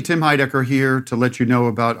 everybody. Tim Heidecker here to let you know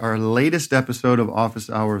about our latest episode of Office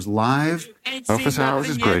Hours Live. Office Hours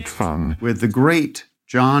is great fun. With the great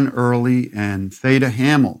John Early and Theda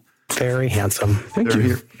Hamill. Very handsome. Thank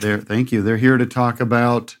you. Thank you. They're here to talk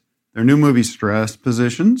about their new movie, Stress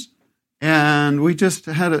Positions. And we just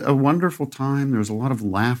had a wonderful time. There was a lot of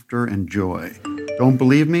laughter and joy. Don't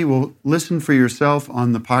believe me? Well, listen for yourself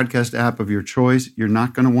on the podcast app of your choice. You're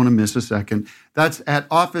not going to want to miss a second. That's at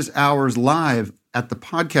Office Hours Live at the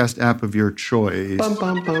podcast app of your choice. Bum,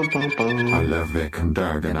 bum, bum, bum, bum. I love Vic and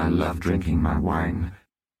Doug, and I love drinking my wine.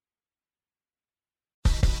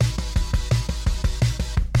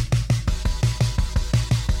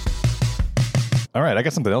 All right, I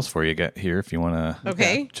got something else for you here if you want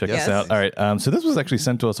to check this out. All right, so this was actually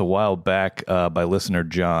sent to us a while back by listener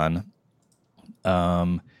John.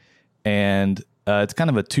 And it's kind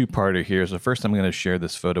of a two-parter here. So first I'm going to share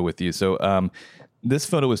this photo with you. So this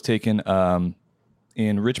photo was taken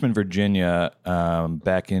in Richmond, Virginia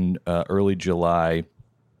back in early July.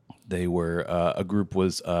 They were, a group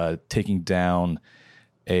was taking down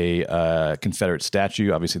a Confederate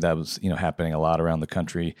statue. Obviously, that was happening a lot around the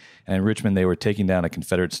country. And in Richmond, they were taking down a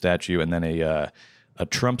Confederate statue, and then a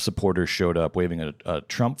Trump supporter showed up waving a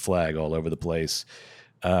Trump flag all over the place.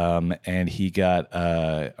 And he got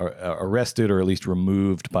arrested or at least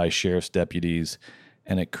removed by sheriff's deputies.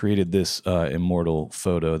 And it created this immortal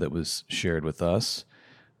photo that was shared with us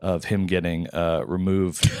of him getting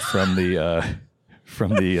removed from the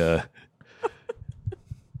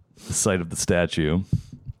site of the statue.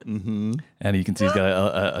 Mm-hmm. And you can see he's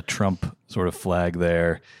got a Trump sort of flag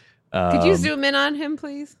there. Could you zoom in on him,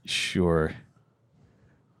 please? Sure.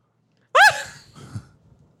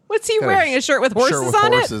 What's he wearing? A shirt with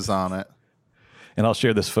horses on it? And I'll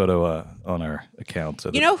share this photo on our account. So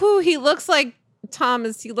you know who he looks like, Tom?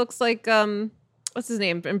 He looks like, what's his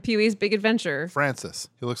name? From Pee-wee's Big Adventure. Francis.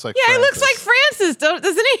 He looks like Francis. Francis. He looks like Francis,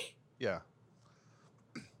 doesn't he? Yeah.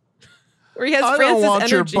 Or he has I Francis don't want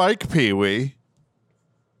energy. your bike, Pee-wee.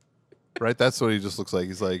 Right? That's what he just looks like.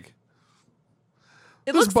 He's like,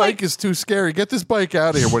 this bike is too scary. Get this bike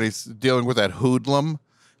out of here when he's dealing with that hoodlum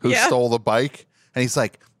who stole the bike. And he's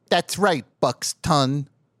like, that's right, Buxton.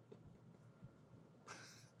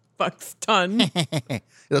 Buxton.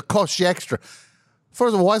 It'll cost you extra.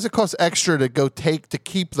 First of all, why does it cost extra to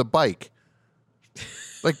keep the bike?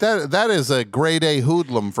 Like that is a grade A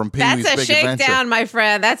hoodlum from Pee-wee's Big That's a shakedown, Adventure. my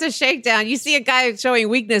friend. That's a shakedown. You see a guy showing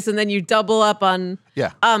weakness and then you double up on.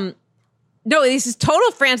 Yeah. No, this is total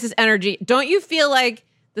Francis energy. Don't you feel like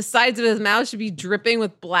the sides of his mouth should be dripping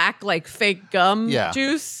with black, like fake gum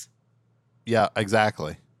juice? Yeah,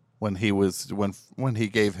 exactly. When he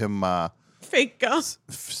gave him fake gum,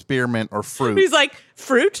 spearmint or fruit. He's like,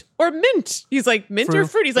 fruit or mint? He's like, mint or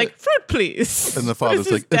fruit? He's like, fruit, please. And the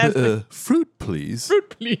father's like, fruit, please. Fruit,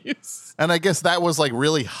 please. And I guess that was like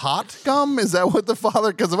really hot gum. Is that what the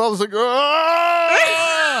father? Because the father's like,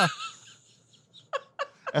 ah!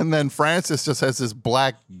 And then Francis just has this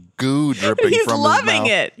black goo dripping from his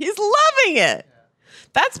mouth. He's loving it.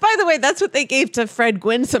 That's, by the way, that's what they gave to Fred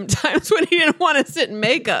Gwynn sometimes when he didn't want to sit in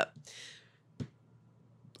makeup.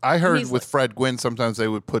 I heard with Fred Gwynn, sometimes they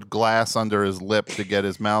would put glass under his lip to get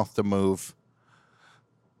his mouth to move.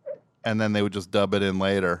 and then they would just dub it in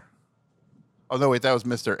later. Oh no, wait, that was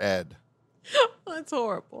Mr. Ed. That's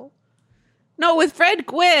horrible. No, with Fred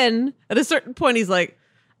Gwynn, at a certain point, he's like,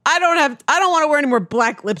 I don't want to wear any more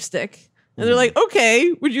black lipstick. And they're like,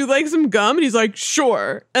 okay, would you like some gum? And he's like,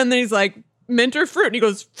 sure. And then he's like, mint or fruit? And he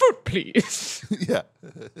goes, fruit, please. Yeah.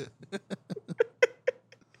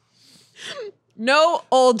 No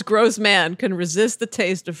old gross man can resist the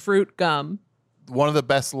taste of fruit gum. One of the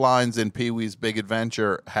best lines in Pee-wee's Big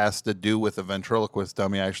Adventure has to do with a ventriloquist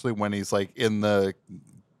dummy, actually, when he's like in the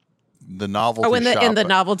novelty shop. In the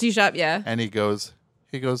novelty shop, yeah. And he goes,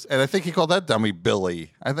 and I think he called that dummy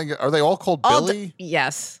Billy. I think, are they all called Billy?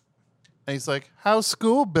 Yes. And he's like, how's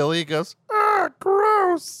school, Billy? He goes,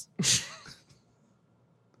 gross.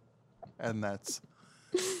 And that's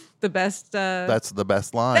the best. That's the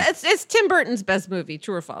best line. It's Tim Burton's best movie,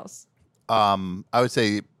 true or false? I would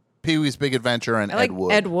say Pee-wee's Big Adventure and Ed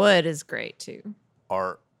Wood. Ed Wood is great, too.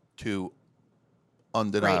 Are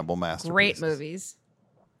undeniable masterpieces. Great movies.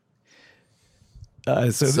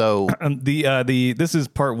 This is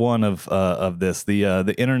part one of this.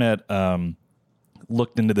 The internet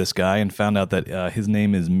looked into this guy and found out that his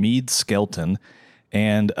name is Mead Skelton,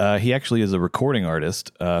 and he actually is a recording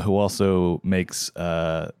artist who also makes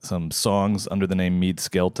some songs under the name Mead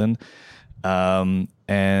Skelton.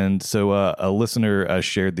 And so a listener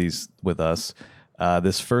shared these with us.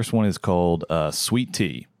 This first one is called Sweet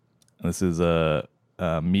Tea. This is a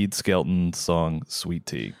Mead Skelton song, Sweet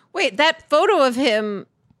Tea. Wait, that photo of him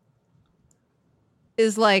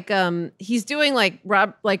is like he's doing like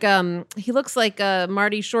he looks like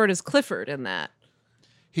Marty Short as Clifford in that.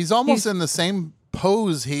 He's almost in the same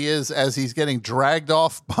pose he is as he's getting dragged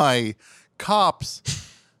off by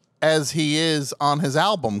cops as he is on his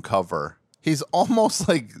album cover. He's almost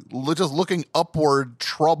like just looking upward,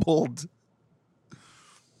 troubled.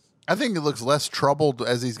 I think he looks less troubled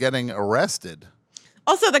as he's getting arrested.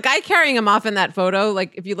 Also, the guy carrying him off in that photo,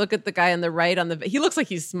 like if you look at the guy on the right he looks like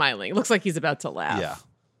he's smiling. It looks like he's about to laugh. Yeah.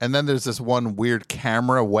 And then there's this one weird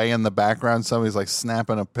camera way in the background. Somebody's like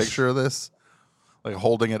snapping a picture of this, like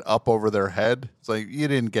holding it up over their head. It's like, you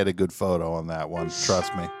didn't get a good photo on that one.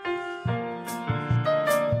 Trust me.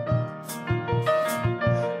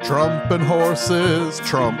 Trump and horses.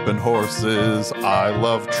 I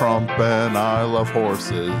love Trump and I love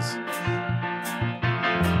horses.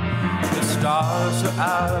 The stars are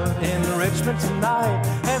out in Richmond tonight,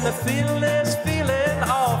 and the feeling is feeling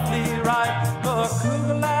awfully right. For a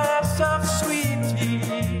cool glass of sweet tea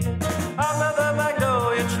under the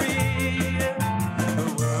magnolia tree.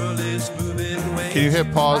 The world is moving ways. Can you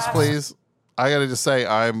hit pause, please? I got to just say,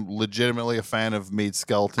 I'm legitimately a fan of Mead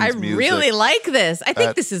Skelton's music. I really like this. I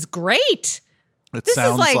think this is great. This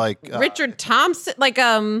sounds is like Richard Thompson, like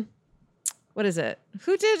what is it?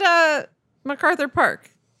 Who did MacArthur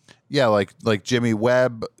Park? Yeah, like Jimmy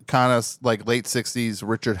Webb, kind of like late 60s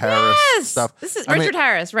Richard Harris stuff. This is Richard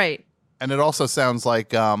Harris, right? And it also sounds like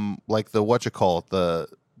the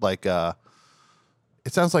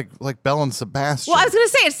it sounds like Belle and Sebastian. Well, I was going to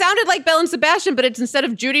say, it sounded like Belle and Sebastian, but it's instead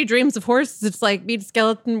of Judy Dreams of Horses, it's like Mead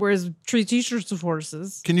Skelton wears t-shirts of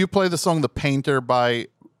horses. Can you play the song The Painter by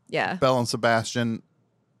Belle and Sebastian?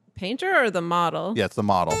 Painter or the model? Yeah, it's the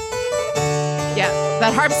model. Yeah,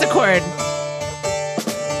 that harpsichord.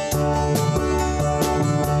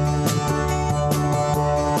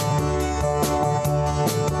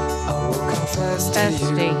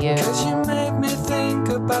 Cause you made me think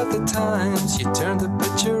about the times you turned the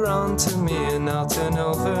picture on to me and I'll turn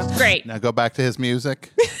over. Great. Now go back to his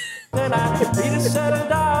music. Then I need to settle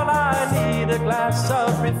down. I need a glass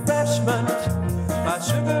of refreshment. My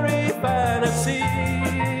sugary fantasy.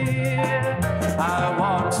 I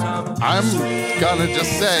want some. I'm gonna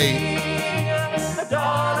just say,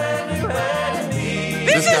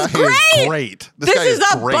 This is great. This guy is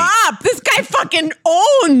a great. bop. This guy fucking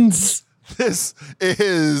owns. This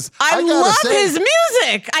is. I love his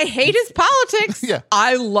music. I hate his politics. Yeah.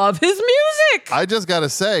 I love his music. I just gotta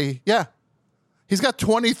say, yeah. He's got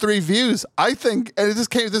 23 views. I think, and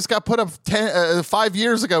this got put up 5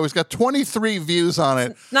 years ago. He's got 23 views on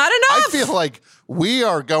it. Not enough. I feel like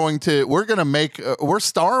we're gonna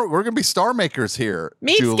be star makers here.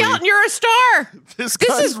 Mead Julie. Skelton, you're a star. This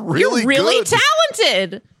guy's really you're really good.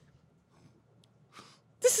 talented.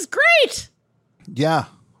 This is great. Yeah.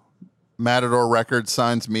 Matador Records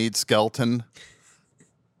signs Mead Skelton.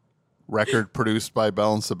 Record produced by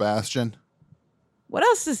Belle and Sebastian. What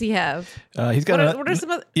else does he have? He's got what are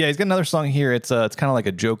some other? Yeah, he's got another song here. It's kind of like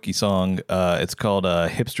a jokey song. It's called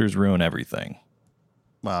 "Hipsters Ruin Everything."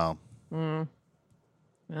 Wow. Well,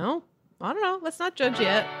 I don't know. Let's not judge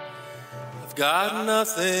yet. I've got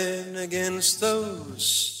nothing against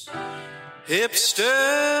those hipsters.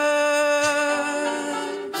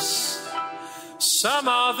 Some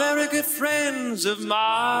are very good friends of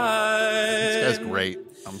mine. This guy's great.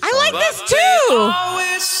 I like this But too. they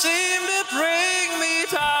always seem to bring me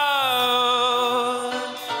down.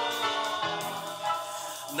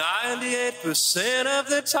 98% of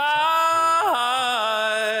the time.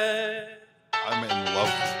 I'm in love.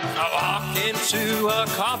 I walk into a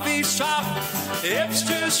coffee shop,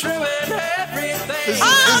 hipsters ruin everything.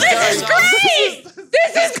 This is great.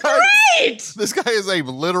 This is great. This guy is a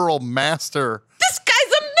literal master. This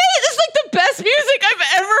guy's amazing. This is like the best music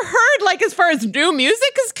I've ever heard. Like as far as new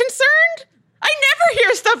music is concerned, I never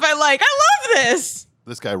hear stuff I like. I love this.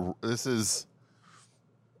 This is.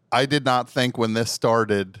 I did not think when this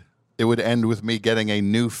started it would end with me getting a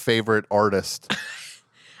new favorite artist,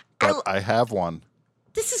 but I have one.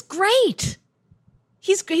 This is great.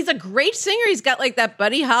 He's a great singer. He's got like that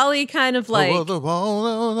Buddy Holly kind of like. Oh,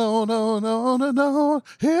 no.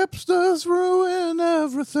 Hipsters ruin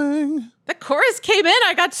everything. The chorus came in.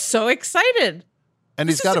 I got so excited. And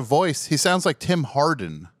he's got a voice. He sounds like Tim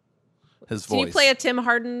Hardin. His voice. Can you play a Tim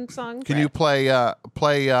Hardin song? Can you play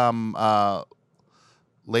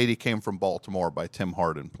Lady Came from Baltimore by Tim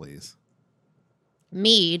Hardin, please?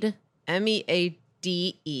 Mead, Meade.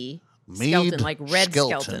 Mead Skelton, like Red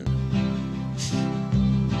Skelton.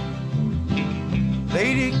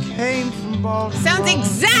 Lady came from Baltimore. Sounds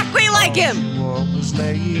exactly like him. Was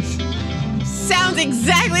late. Sounds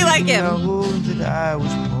exactly like him. Know that I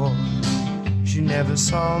was poor. She never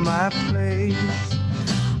saw my place.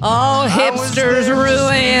 Oh, hipsters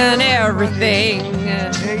ruin everything.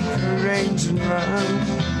 Take her reins and run.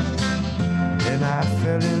 Then I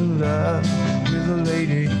fell in love with a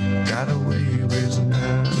lady. Got away with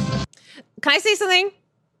none. Can I say something?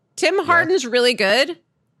 Tim Hardin's really good.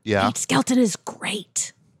 Yeah. Mead Skelton is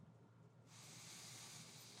great.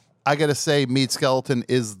 I got to say, Mead Skelton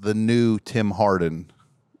is the new Tim Hardin,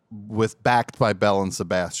 backed by Bell and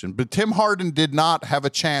Sebastian. But Tim Hardin did not have a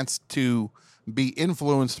chance to be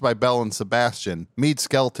influenced by Bell and Sebastian. Mead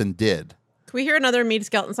Skelton did. Can we hear another Mead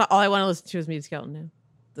Skelton song? All I want to listen to is Mead Skelton now.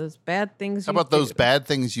 Those bad things. How about those bad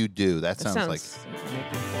things you do? That sounds like.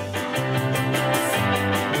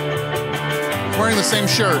 Wearing the same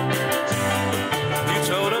shirt. You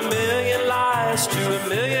told a million lies to a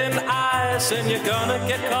million eyes, and you're gonna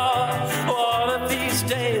get caught one of these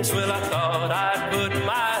days. Well, I thought I'd put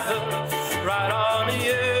my hook right on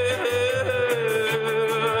you.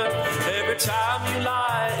 Every time you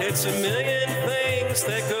lie, it's a million things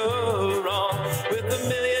that go wrong with a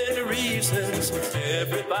million reasons.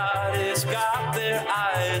 Everybody's got their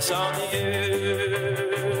eyes on you.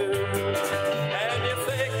 And you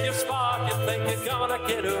think you're smart, you think you're gonna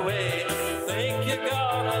get away, think you're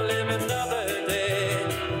gonna live another day.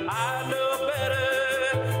 I know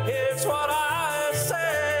better, here's what I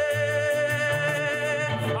say.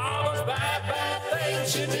 All those bad, bad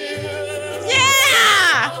things you do.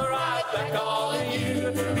 Yeah! All right back on you.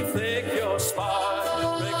 You think you're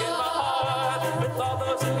smart, breaking my heart with all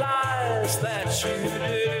those lies that you do.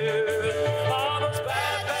 All those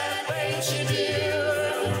bad, bad things you do.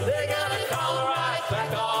 They're gonna come right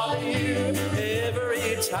back on you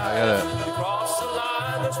every time you cross the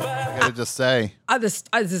line. That's bad. I got to just say. This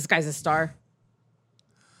guy's a star.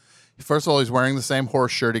 First of all, he's wearing the same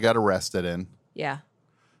horse shirt he got arrested in. Yeah.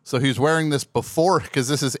 So he was wearing this before, because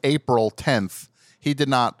this is April 10th. He did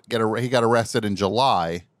not he got arrested in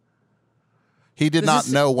July. He did not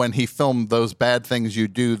know when he filmed those bad things you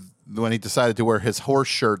do, when he decided to wear his horse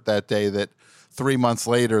shirt that day, that 3 months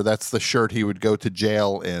later, that's the shirt he would go to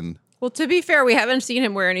jail in. Well, to be fair, we haven't seen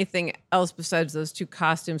him wear anything else besides those two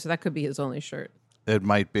costumes, so that could be his only shirt. It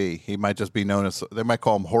might be. He might just be known as, they might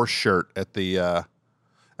call him horse shirt at the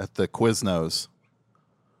Quiznos.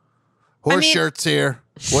 Horse shirts here.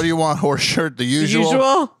 What do you want, horse shirt? The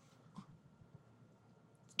usual?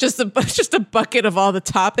 Just a bucket of all the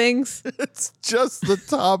toppings. It's just the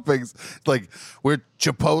toppings. Like, we're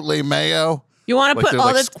Chipotle mayo. You want to put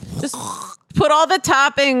all just put all the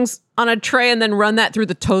toppings on a tray and then run that through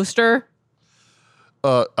the toaster?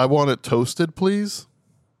 I want it toasted, please.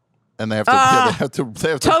 And they have to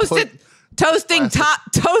toasted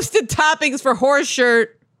toasted toppings for horse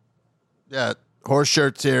shirt. Yeah, horse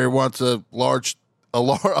shirts here wants a large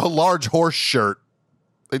horse shirt.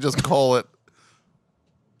 They just call it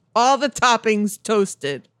all the toppings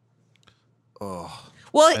toasted. Oh.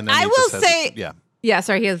 Well, I will say, yeah.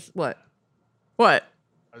 Sorry, he has what? What?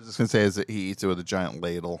 I was just gonna say is that he eats it with a giant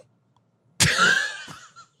ladle.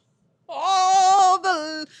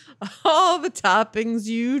 All the toppings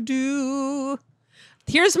you do.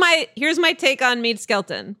 Here's my take on Mead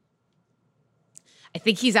Skelton. I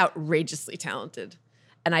think he's outrageously talented.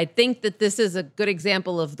 And I think that this is a good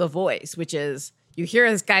example of The Voice, which is you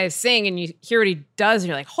hear this guy sing and you hear what he does and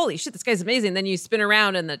you're like, holy shit, this guy's amazing. Then you spin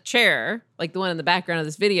around in the chair, like the one in the background of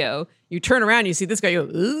this video. You turn around, you see this guy, you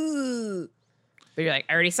go, ooh. But you're like,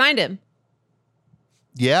 I already signed him.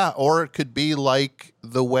 Yeah, or it could be like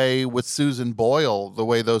the way with Susan Boyle, the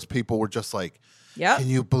way those people were just like, can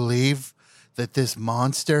you believe that this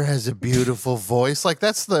monster has a beautiful voice? Like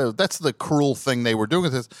that's the cruel thing they were doing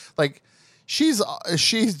with this. Like she's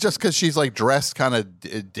just because she's like dressed kind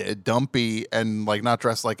of dumpy and like not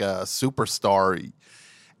dressed like a superstar,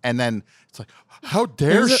 and then it's like, how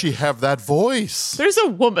dare she have that voice? There's a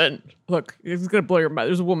woman. Look, it's gonna blow your mind.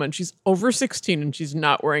 There's a woman. She's over 16 and she's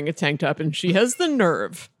not wearing a tank top, and she has the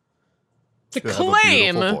nerve to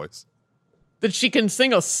claim that she can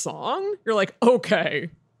sing a song. You're like, okay.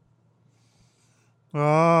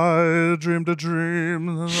 I dreamed a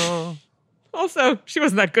dream. Also, she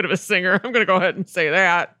wasn't that good of a singer. I'm going to go ahead and say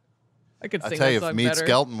that. I could sing I tell that you, song if Mead better.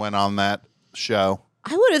 Skelton went on that show,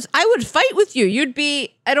 I would fight with you. You'd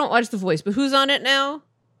be. I don't watch The Voice, but who's on it now?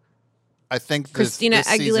 I think Christina this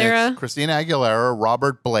season Aguilera? it's Christina Aguilera,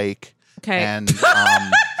 Robert Blake, Okay. and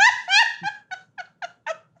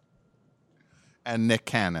and Nick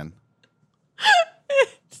Cannon.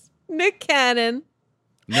 Nick Cannon.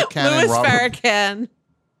 Nick Cannon, Louis Robert. Farrakhan.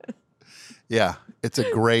 Yeah, it's a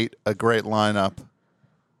great lineup.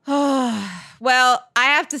 Well, I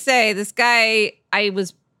have to say, this guy, I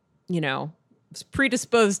was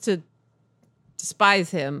predisposed to despise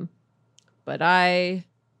him, but I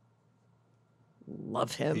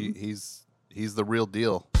love him. He's the real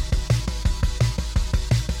deal.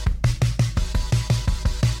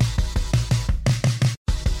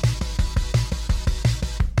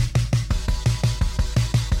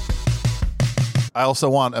 I also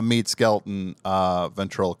want a Mead Skelton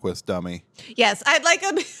ventriloquist dummy. Yes, I'd like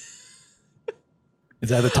him. Is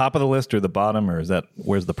that the top of the list or the bottom, or is that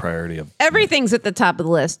where's the priority of? Everything's at the top of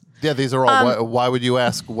the list. Yeah, these are all. Why would you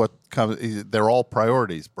ask what comes? They're all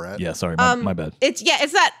priorities, Brett. Yeah, sorry, my bad. It's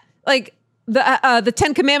not like the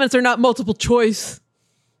 10 Commandments are not multiple choice.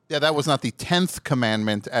 Yeah, that was not the 10th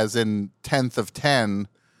commandment, as in 10th of 10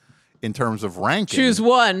 in terms of ranking. Choose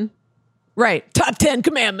one. Right, top 10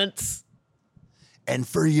 commandments. And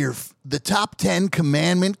for the top 10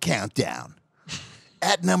 commandment countdown,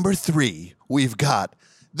 at number 3, we've got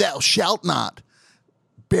thou shalt not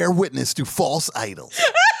bear witness to false idols.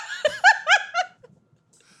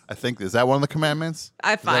 I think, is that one of the commandments?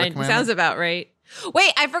 Sounds about right.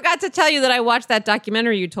 Wait, I forgot to tell you that I watched that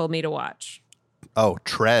documentary you told me to watch. Oh,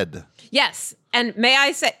 Tread. Yes, and may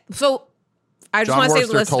I say, so I just want to say to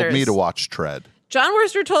the listeners. John Worster told me to watch Tread. John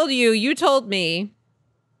Worster told you told me,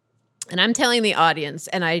 and I'm telling the audience,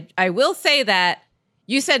 and I will say that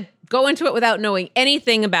you said go into it without knowing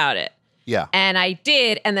anything about it. Yeah. And I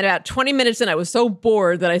did, and then about 20 minutes in, I was so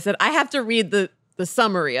bored that I said, I have to read the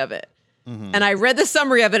summary of it. Mm-hmm. And I read the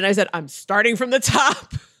summary of it, and I said, I'm starting from the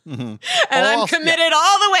top. Mm-hmm. And I'm committed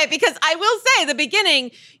all the way, because I will say the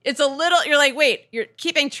beginning, it's a little, you're like, wait, you're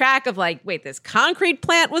keeping track of like, wait, this concrete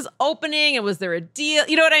plant was opening, and was there a deal?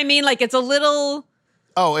 You know what I mean? Like, it's a little...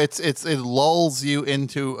 Oh, it lulls you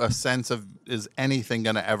into a sense of, is anything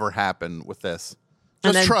going to ever happen with this?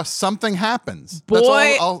 Just trust something happens. Boy,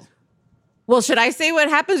 that's all well, should I say what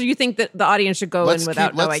happens, or you think that the audience should go in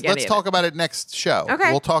without knowing anything? Let's talk about it next show.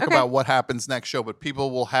 Okay. We'll talk about what happens next show, but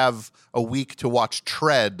people will have a week to watch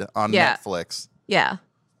Tread on Netflix. Yeah.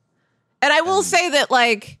 And I will say that,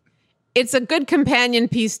 like, it's a good companion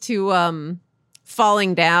piece to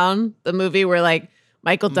Falling Down, the movie where, like,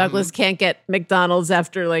 Michael Douglas can't get McDonald's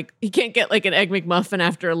after, like, he can't get, like, an Egg McMuffin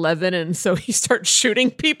after 11, and so he starts shooting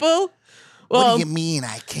people. Well, what do you mean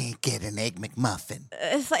I can't get an Egg McMuffin?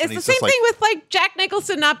 It's the same thing with, like, Jack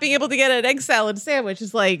Nicholson not being able to get an egg salad sandwich.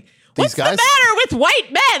 It's like, what's the matter with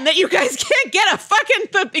white men that you guys can't get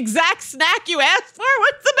the exact snack you asked for?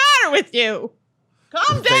 What's the matter with you?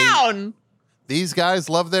 Calm down. These guys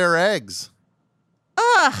love their eggs.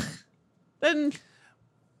 Then...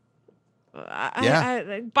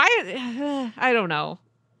 I don't know,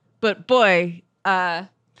 but boy, 5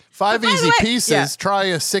 easy pieces. Yeah. Try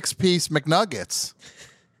a 6-piece McNuggets.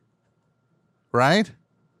 Right?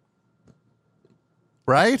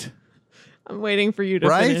 I'm waiting for you to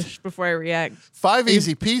finish before I react. 5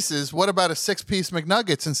 easy pieces. What about a 6-piece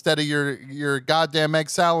McNuggets instead of your goddamn egg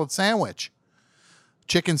salad sandwich?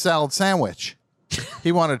 Chicken salad sandwich.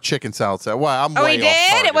 He wanted a chicken salad sandwich. Well, I'm way he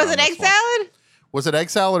did? It was an egg one. salad? Was it egg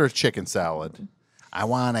salad or chicken salad? I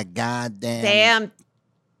want a goddamn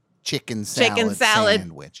chicken salad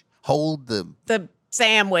sandwich. Hold the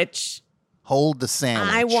sandwich. Hold the sandwich.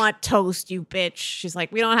 I want toast, you bitch. She's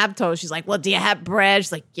like, we don't have toast. She's like, well, do you have bread?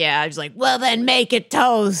 She's like, yeah. She's like, well, then make it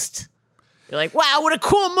toast. You're like, wow, what a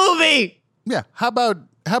cool movie. Yeah. How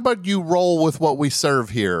about you roll with what we serve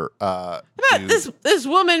here? How about this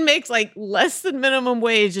woman makes like less than minimum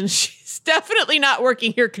wage, and she's definitely not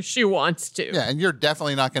working here because she wants to. Yeah, and you're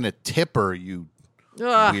definitely not going to tip her, you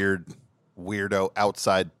weirdo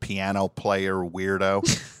outside piano player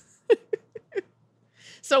weirdo.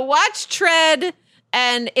 So watch Tread,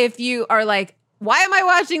 and if you are like, why am I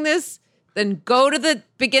watching this? Then go to the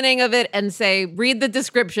beginning of it and say, read the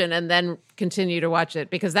description, and then continue to watch it,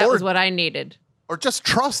 because that was what I needed. Or just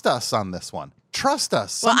trust us on this one. Trust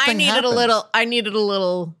us. Well, Something I happens. needed a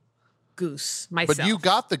little goose myself. But you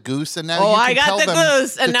got the goose, and now I you can got the tell them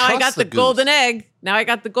goose, and to now I got trust the goose. golden egg. Now I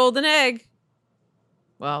got the golden egg.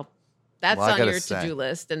 Well, that's Well, I on gotta your say. to-do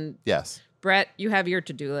list. And Yes. Brett, you have your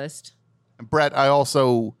to-do list. And Brett, I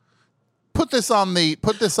also put this on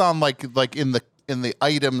like in the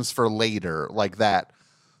items for later, like that.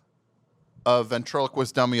 A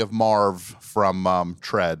ventriloquist dummy of Marv from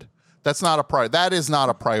Tread. That is not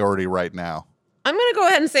a priority right now. I'm going to go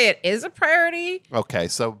ahead and say it is a priority. Okay,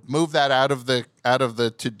 so move that out of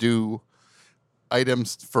the to-do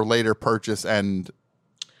items for later purchase and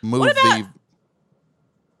move What about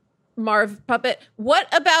the Marv puppet? What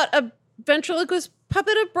about a ventriloquist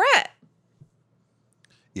puppet of Brett?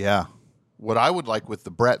 Yeah. What I would like with the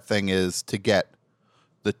Brett thing is to get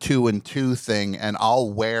the 2 and 2 thing, and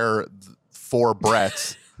I'll wear 4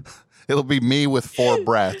 Bretts. It'll be me with 4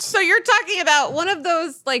 Bretts. So you're talking about one of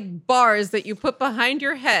those like bars that you put behind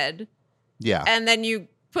your head. Yeah. And then you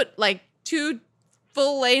put like 2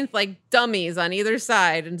 full-length like dummies on either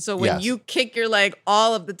side. And so when Yes. you kick your leg,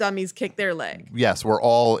 all of the dummies kick their leg. Yes, we're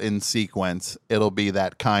all in sequence. It'll be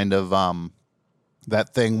that kind of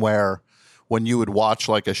that thing where when you would watch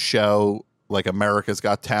like a show like America's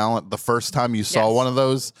Got Talent, the first time you saw one of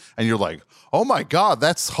those and you're like, oh my God,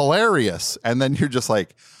 that's hilarious. And then you're just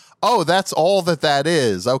like, oh, that's all that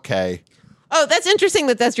is. Okay. Oh, that's interesting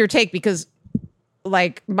that that's your take, because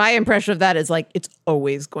like my impression of that is like it's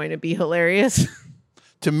always going to be hilarious.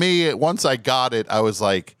 To me, once I got it, I was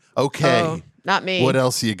like, okay. Oh, not me. What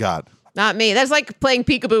else you got? Not me. That's like playing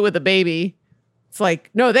peekaboo with a baby. It's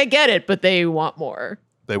like, no, they get it, but they want more.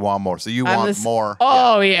 They want more. So you I'm want this- more.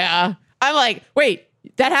 Oh, yeah. I'm like, wait,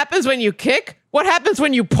 that happens when you kick? What happens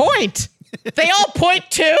when you point? They all point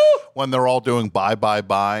too? When they're all doing bye,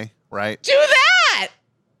 right? Do that!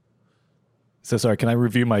 So sorry, can I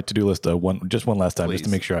review my to-do list one last time just to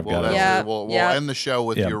make sure I've got it? We'll end the show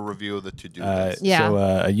with your review of the to-do list. So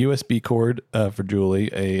a USB cord for Julie,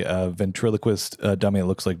 a ventriloquist dummy that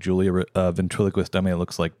looks like Julie, a ventriloquist dummy that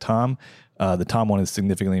looks like Tom. The Tom one is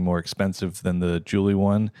significantly more expensive than the Julie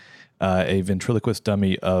one. A ventriloquist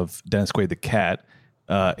dummy of Dennis Quaid the cat.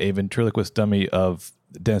 A ventriloquist dummy of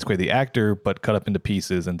Dennis Quaid the actor, but cut up into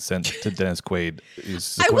pieces and sent to Dennis Quaid.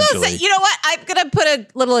 I will say, you know what? I'm going to put a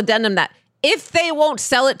little addendum that if they won't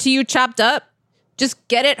sell it to you chopped up, just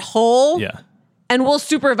get it whole. Yeah. And we'll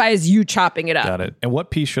supervise you chopping it up. Got it. And what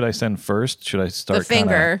piece should I send first? Should I start The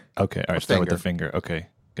finger. Okay. All right. Start with the finger. Okay.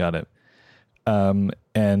 Got it. And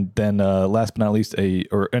then last but not least, a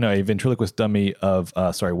ventriloquist dummy of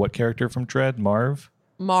what character from Tread? Marv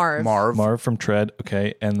from Tread.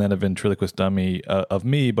 Okay. And then a ventriloquist dummy of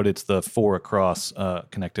me, but it's the 4 across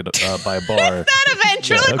connected by a bar. It's not a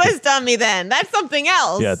ventriloquist dummy then. That's something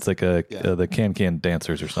else. Yeah, it's like the Can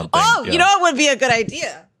Dancers or something. Oh, Yeah. you know what would be a good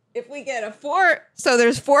idea? If we get a 4, so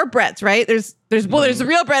there's 4 Bretts, right? There's a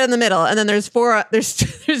real Brett in the middle, and then there's 4. There's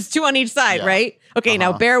 2 on each side, right? Okay,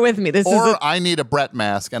 now bear with me. I need a Brett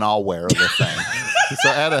mask and I'll wear the thing. So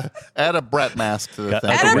add a Brett mask to the thing.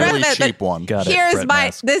 Add A a Brett really mask, cheap but one.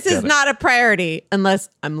 Here's this is not a priority unless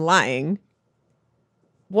I'm lying.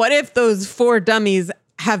 What if those 4 dummies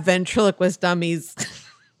have ventriloquist dummies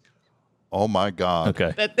Oh my God.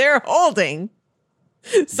 Okay. that they're holding?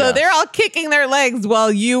 So they're all kicking their legs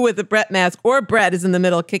while you with the Brett mask or Brett is in the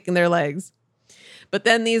middle kicking their legs. But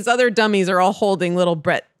then these other dummies are all holding little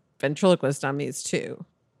Brett ventriloquist dummies too.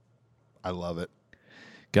 I love it.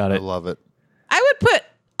 Got it. I love it. I would put,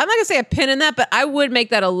 I'm not going to say a pin in that, but I would make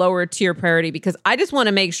that a lower tier priority because I just want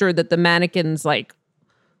to make sure that the mannequins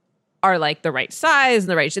are the right size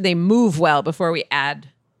and they move well before we add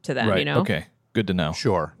to them, Right. you know? Okay. Good to know.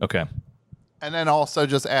 Sure. Okay. And then also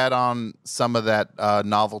just add on some of that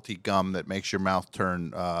novelty gum that makes your mouth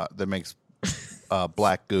turn, that makes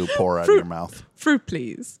black goo pour out of your mouth. Fruit,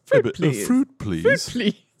 please. Fruit, please. Fruit, please. Fruit,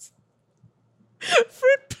 please.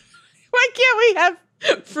 Fruit. Why can't we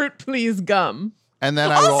have fruit, please gum? And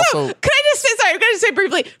then I would also can I just say, sorry, I'm going to say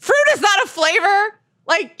briefly, fruit is not a flavor.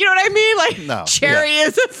 Like, you know what I mean? Like, No, cherry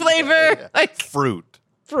is a flavor. Like,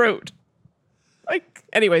 Fruit. Like,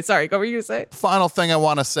 anyway, sorry. What were you saying? Final thing I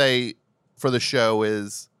want to say for the show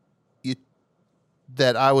is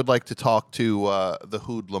that I would like to talk to the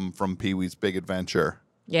hoodlum from Pee-wee's Big Adventure.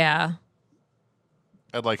 Yeah.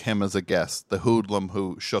 I'd like him as a guest. The hoodlum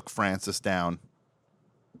who shook Francis down.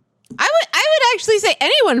 I would actually say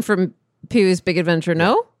anyone from Pee-wee's Big Adventure,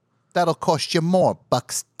 no? That'll cost you more,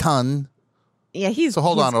 bucks ton. Yeah, So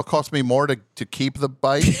hold on, it'll cost me more to keep the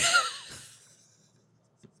bike?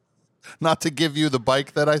 Not to give you the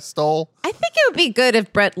bike that I stole? I think it would be good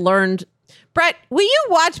if Brett learned. Brett, will you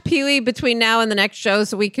watch Pee-wee between now and the next show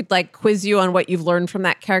so we could like quiz you on what you've learned from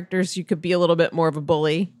that character so you could be a little bit more of a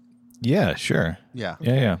bully? Yeah, sure. Yeah.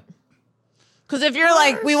 Yeah. Because if you're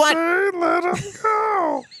like, we want... Let him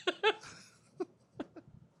go.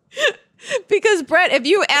 Because Brett, if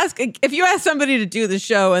you ask somebody to do the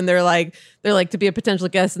show and they're like to be a potential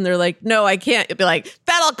guest and they're like, no, I can't. You'll be like,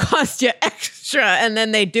 that'll cost you extra. And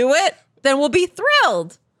then they do it, then we'll be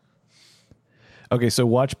thrilled. Okay, so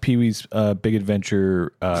watch Pee-wee's Big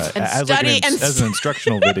Adventure as an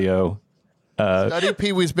instructional video. Study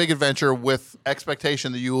Pee-wee's Big Adventure with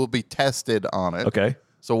expectation that you will be tested on it. Okay.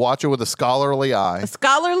 So watch it with a scholarly eye. A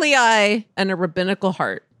scholarly eye and a rabbinical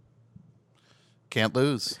heart. Can't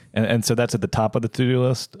lose. And so that's at the top of the to-do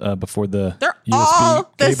list before the They're USB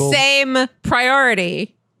all the cable? same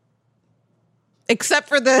priority. Except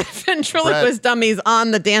for the ventriloquist dummies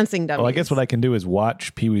on the dancing dummies. Well, I guess what I can do is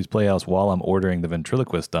watch Pee-wee's Playhouse while I'm ordering the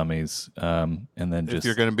ventriloquist dummies, and then just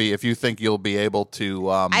if you think you'll be able to.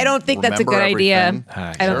 I don't think that's a good idea.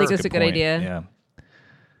 I don't think that's a good point. idea. Yeah.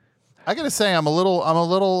 I gotta say, I'm a little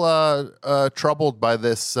troubled by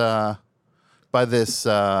this.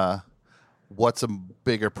 What's a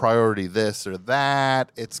bigger priority, this or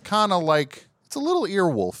that? It's kind of like. It's a little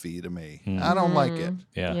earwolfy to me. I don't like it.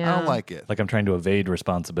 Yeah. I don't like it. Like I'm trying to evade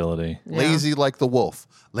responsibility. Lazy like the wolf.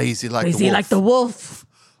 Lazy like the wolf. Lazy like the wolf.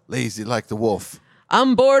 Lazy like the wolf.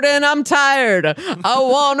 I'm bored and I'm tired. I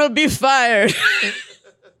want to be fired.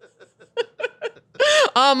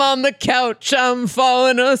 I'm on the couch. I'm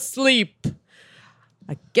falling asleep.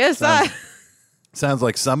 I guess Sounds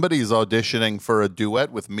like somebody's auditioning for a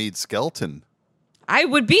duet with Meade Skelton. I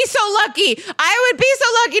would be so lucky. I would be so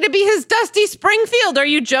lucky to be his Dusty Springfield. Are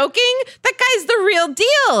you joking? That guy's the real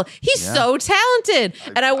deal. He's so talented.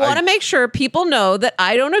 And I want to make sure people know that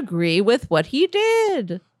I don't agree with what he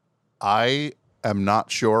did. I am not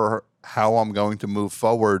sure how I'm going to move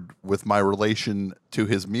forward with my relation to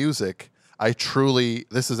his music.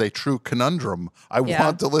 This is a true conundrum. I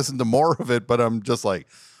want to listen to more of it, but I'm just like,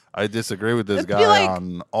 I disagree with this guy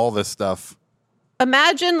on all this stuff.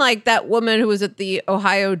 Imagine like that woman who was at the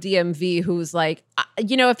Ohio DMV who's like,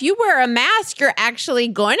 if you wear a mask, you're actually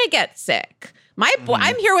going to get sick.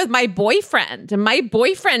 I'm here with my boyfriend and my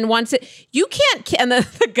boyfriend wants it. You can't. And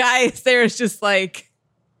the guy there is just like,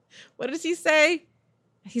 what does he say?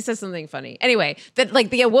 He says something funny. Anyway, that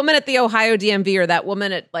like the woman at the Ohio DMV or that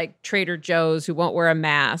woman at like Trader Joe's who won't wear a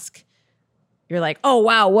mask. You're like, oh,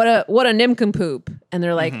 wow, what a nincompoop. And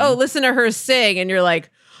they're like, oh, listen to her sing. And you're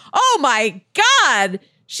like, oh my God,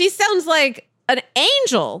 she sounds like an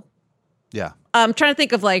angel. Yeah. I'm trying to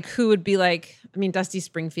think of like who would be like, Dusty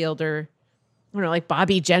Springfield or I don't know, like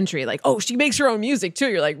Bobby Gentry. Like, oh, she makes her own music too.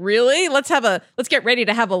 You're like, really? Let's get ready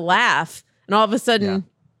to have a laugh. And all of a sudden,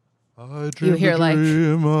 you hear like,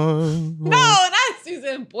 no, not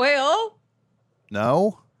Susan Boyle.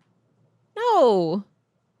 No.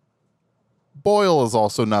 Boyle is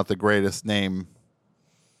also not the greatest name.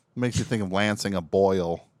 Makes you think of Lansing a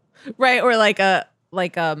Boyle. Right, or isn't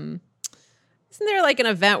there like an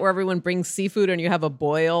event where everyone brings seafood and you have a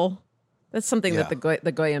boil? That's something that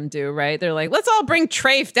the Goyim do, right? They're like, let's all bring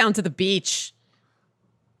trafe down to the beach.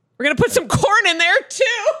 We're gonna put some corn in there too.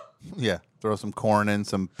 Yeah, throw some corn in,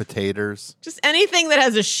 some potatoes. Just anything that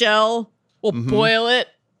has a shell, we'll boil it,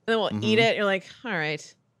 and then we'll eat it. You're like, all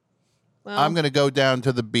right. Well, I'm gonna go down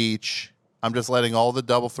to the beach. I'm just letting all the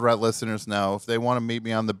Double Threat listeners know if they want to meet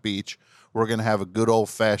me on the beach, we're going to have a good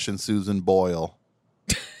old-fashioned Susan Boyle.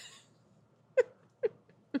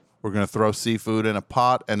 We're going to throw seafood in a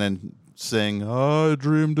pot and then sing, I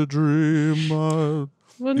dreamed a dream.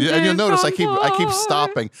 And you'll notice I keep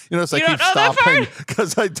stopping. You notice I keep stopping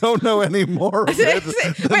because I don't know any more of it.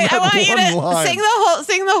 Wait, I want you to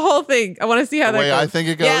sing the whole thing. I want to see how the way goes. I think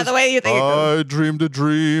it goes. Yeah, the way you think it goes. I dreamed a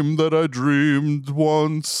dream that I dreamed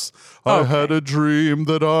once. I had a dream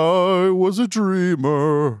that I was a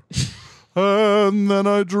dreamer. And then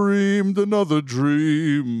I dreamed another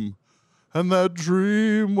dream. And that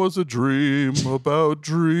dream was a dream about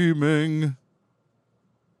dreaming.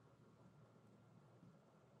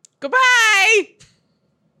 Goodbye.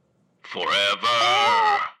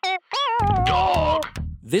 Forever Dog.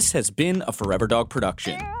 This has been a Forever Dog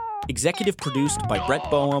production. Executive produced by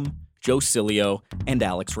Brett Boehm, Joe Cilio, and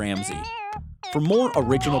Alex Ramsey. For more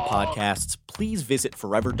original podcasts, please visit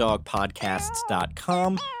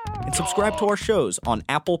foreverdogpodcasts.com and subscribe to our shows on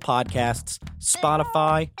Apple Podcasts,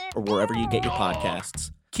 Spotify, or wherever you get your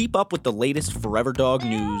podcasts. Keep up with the latest Forever Dog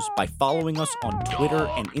news by following us on Twitter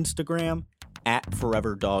and Instagram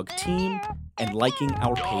 @ForeverDogTeam and liking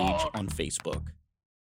our page on Facebook.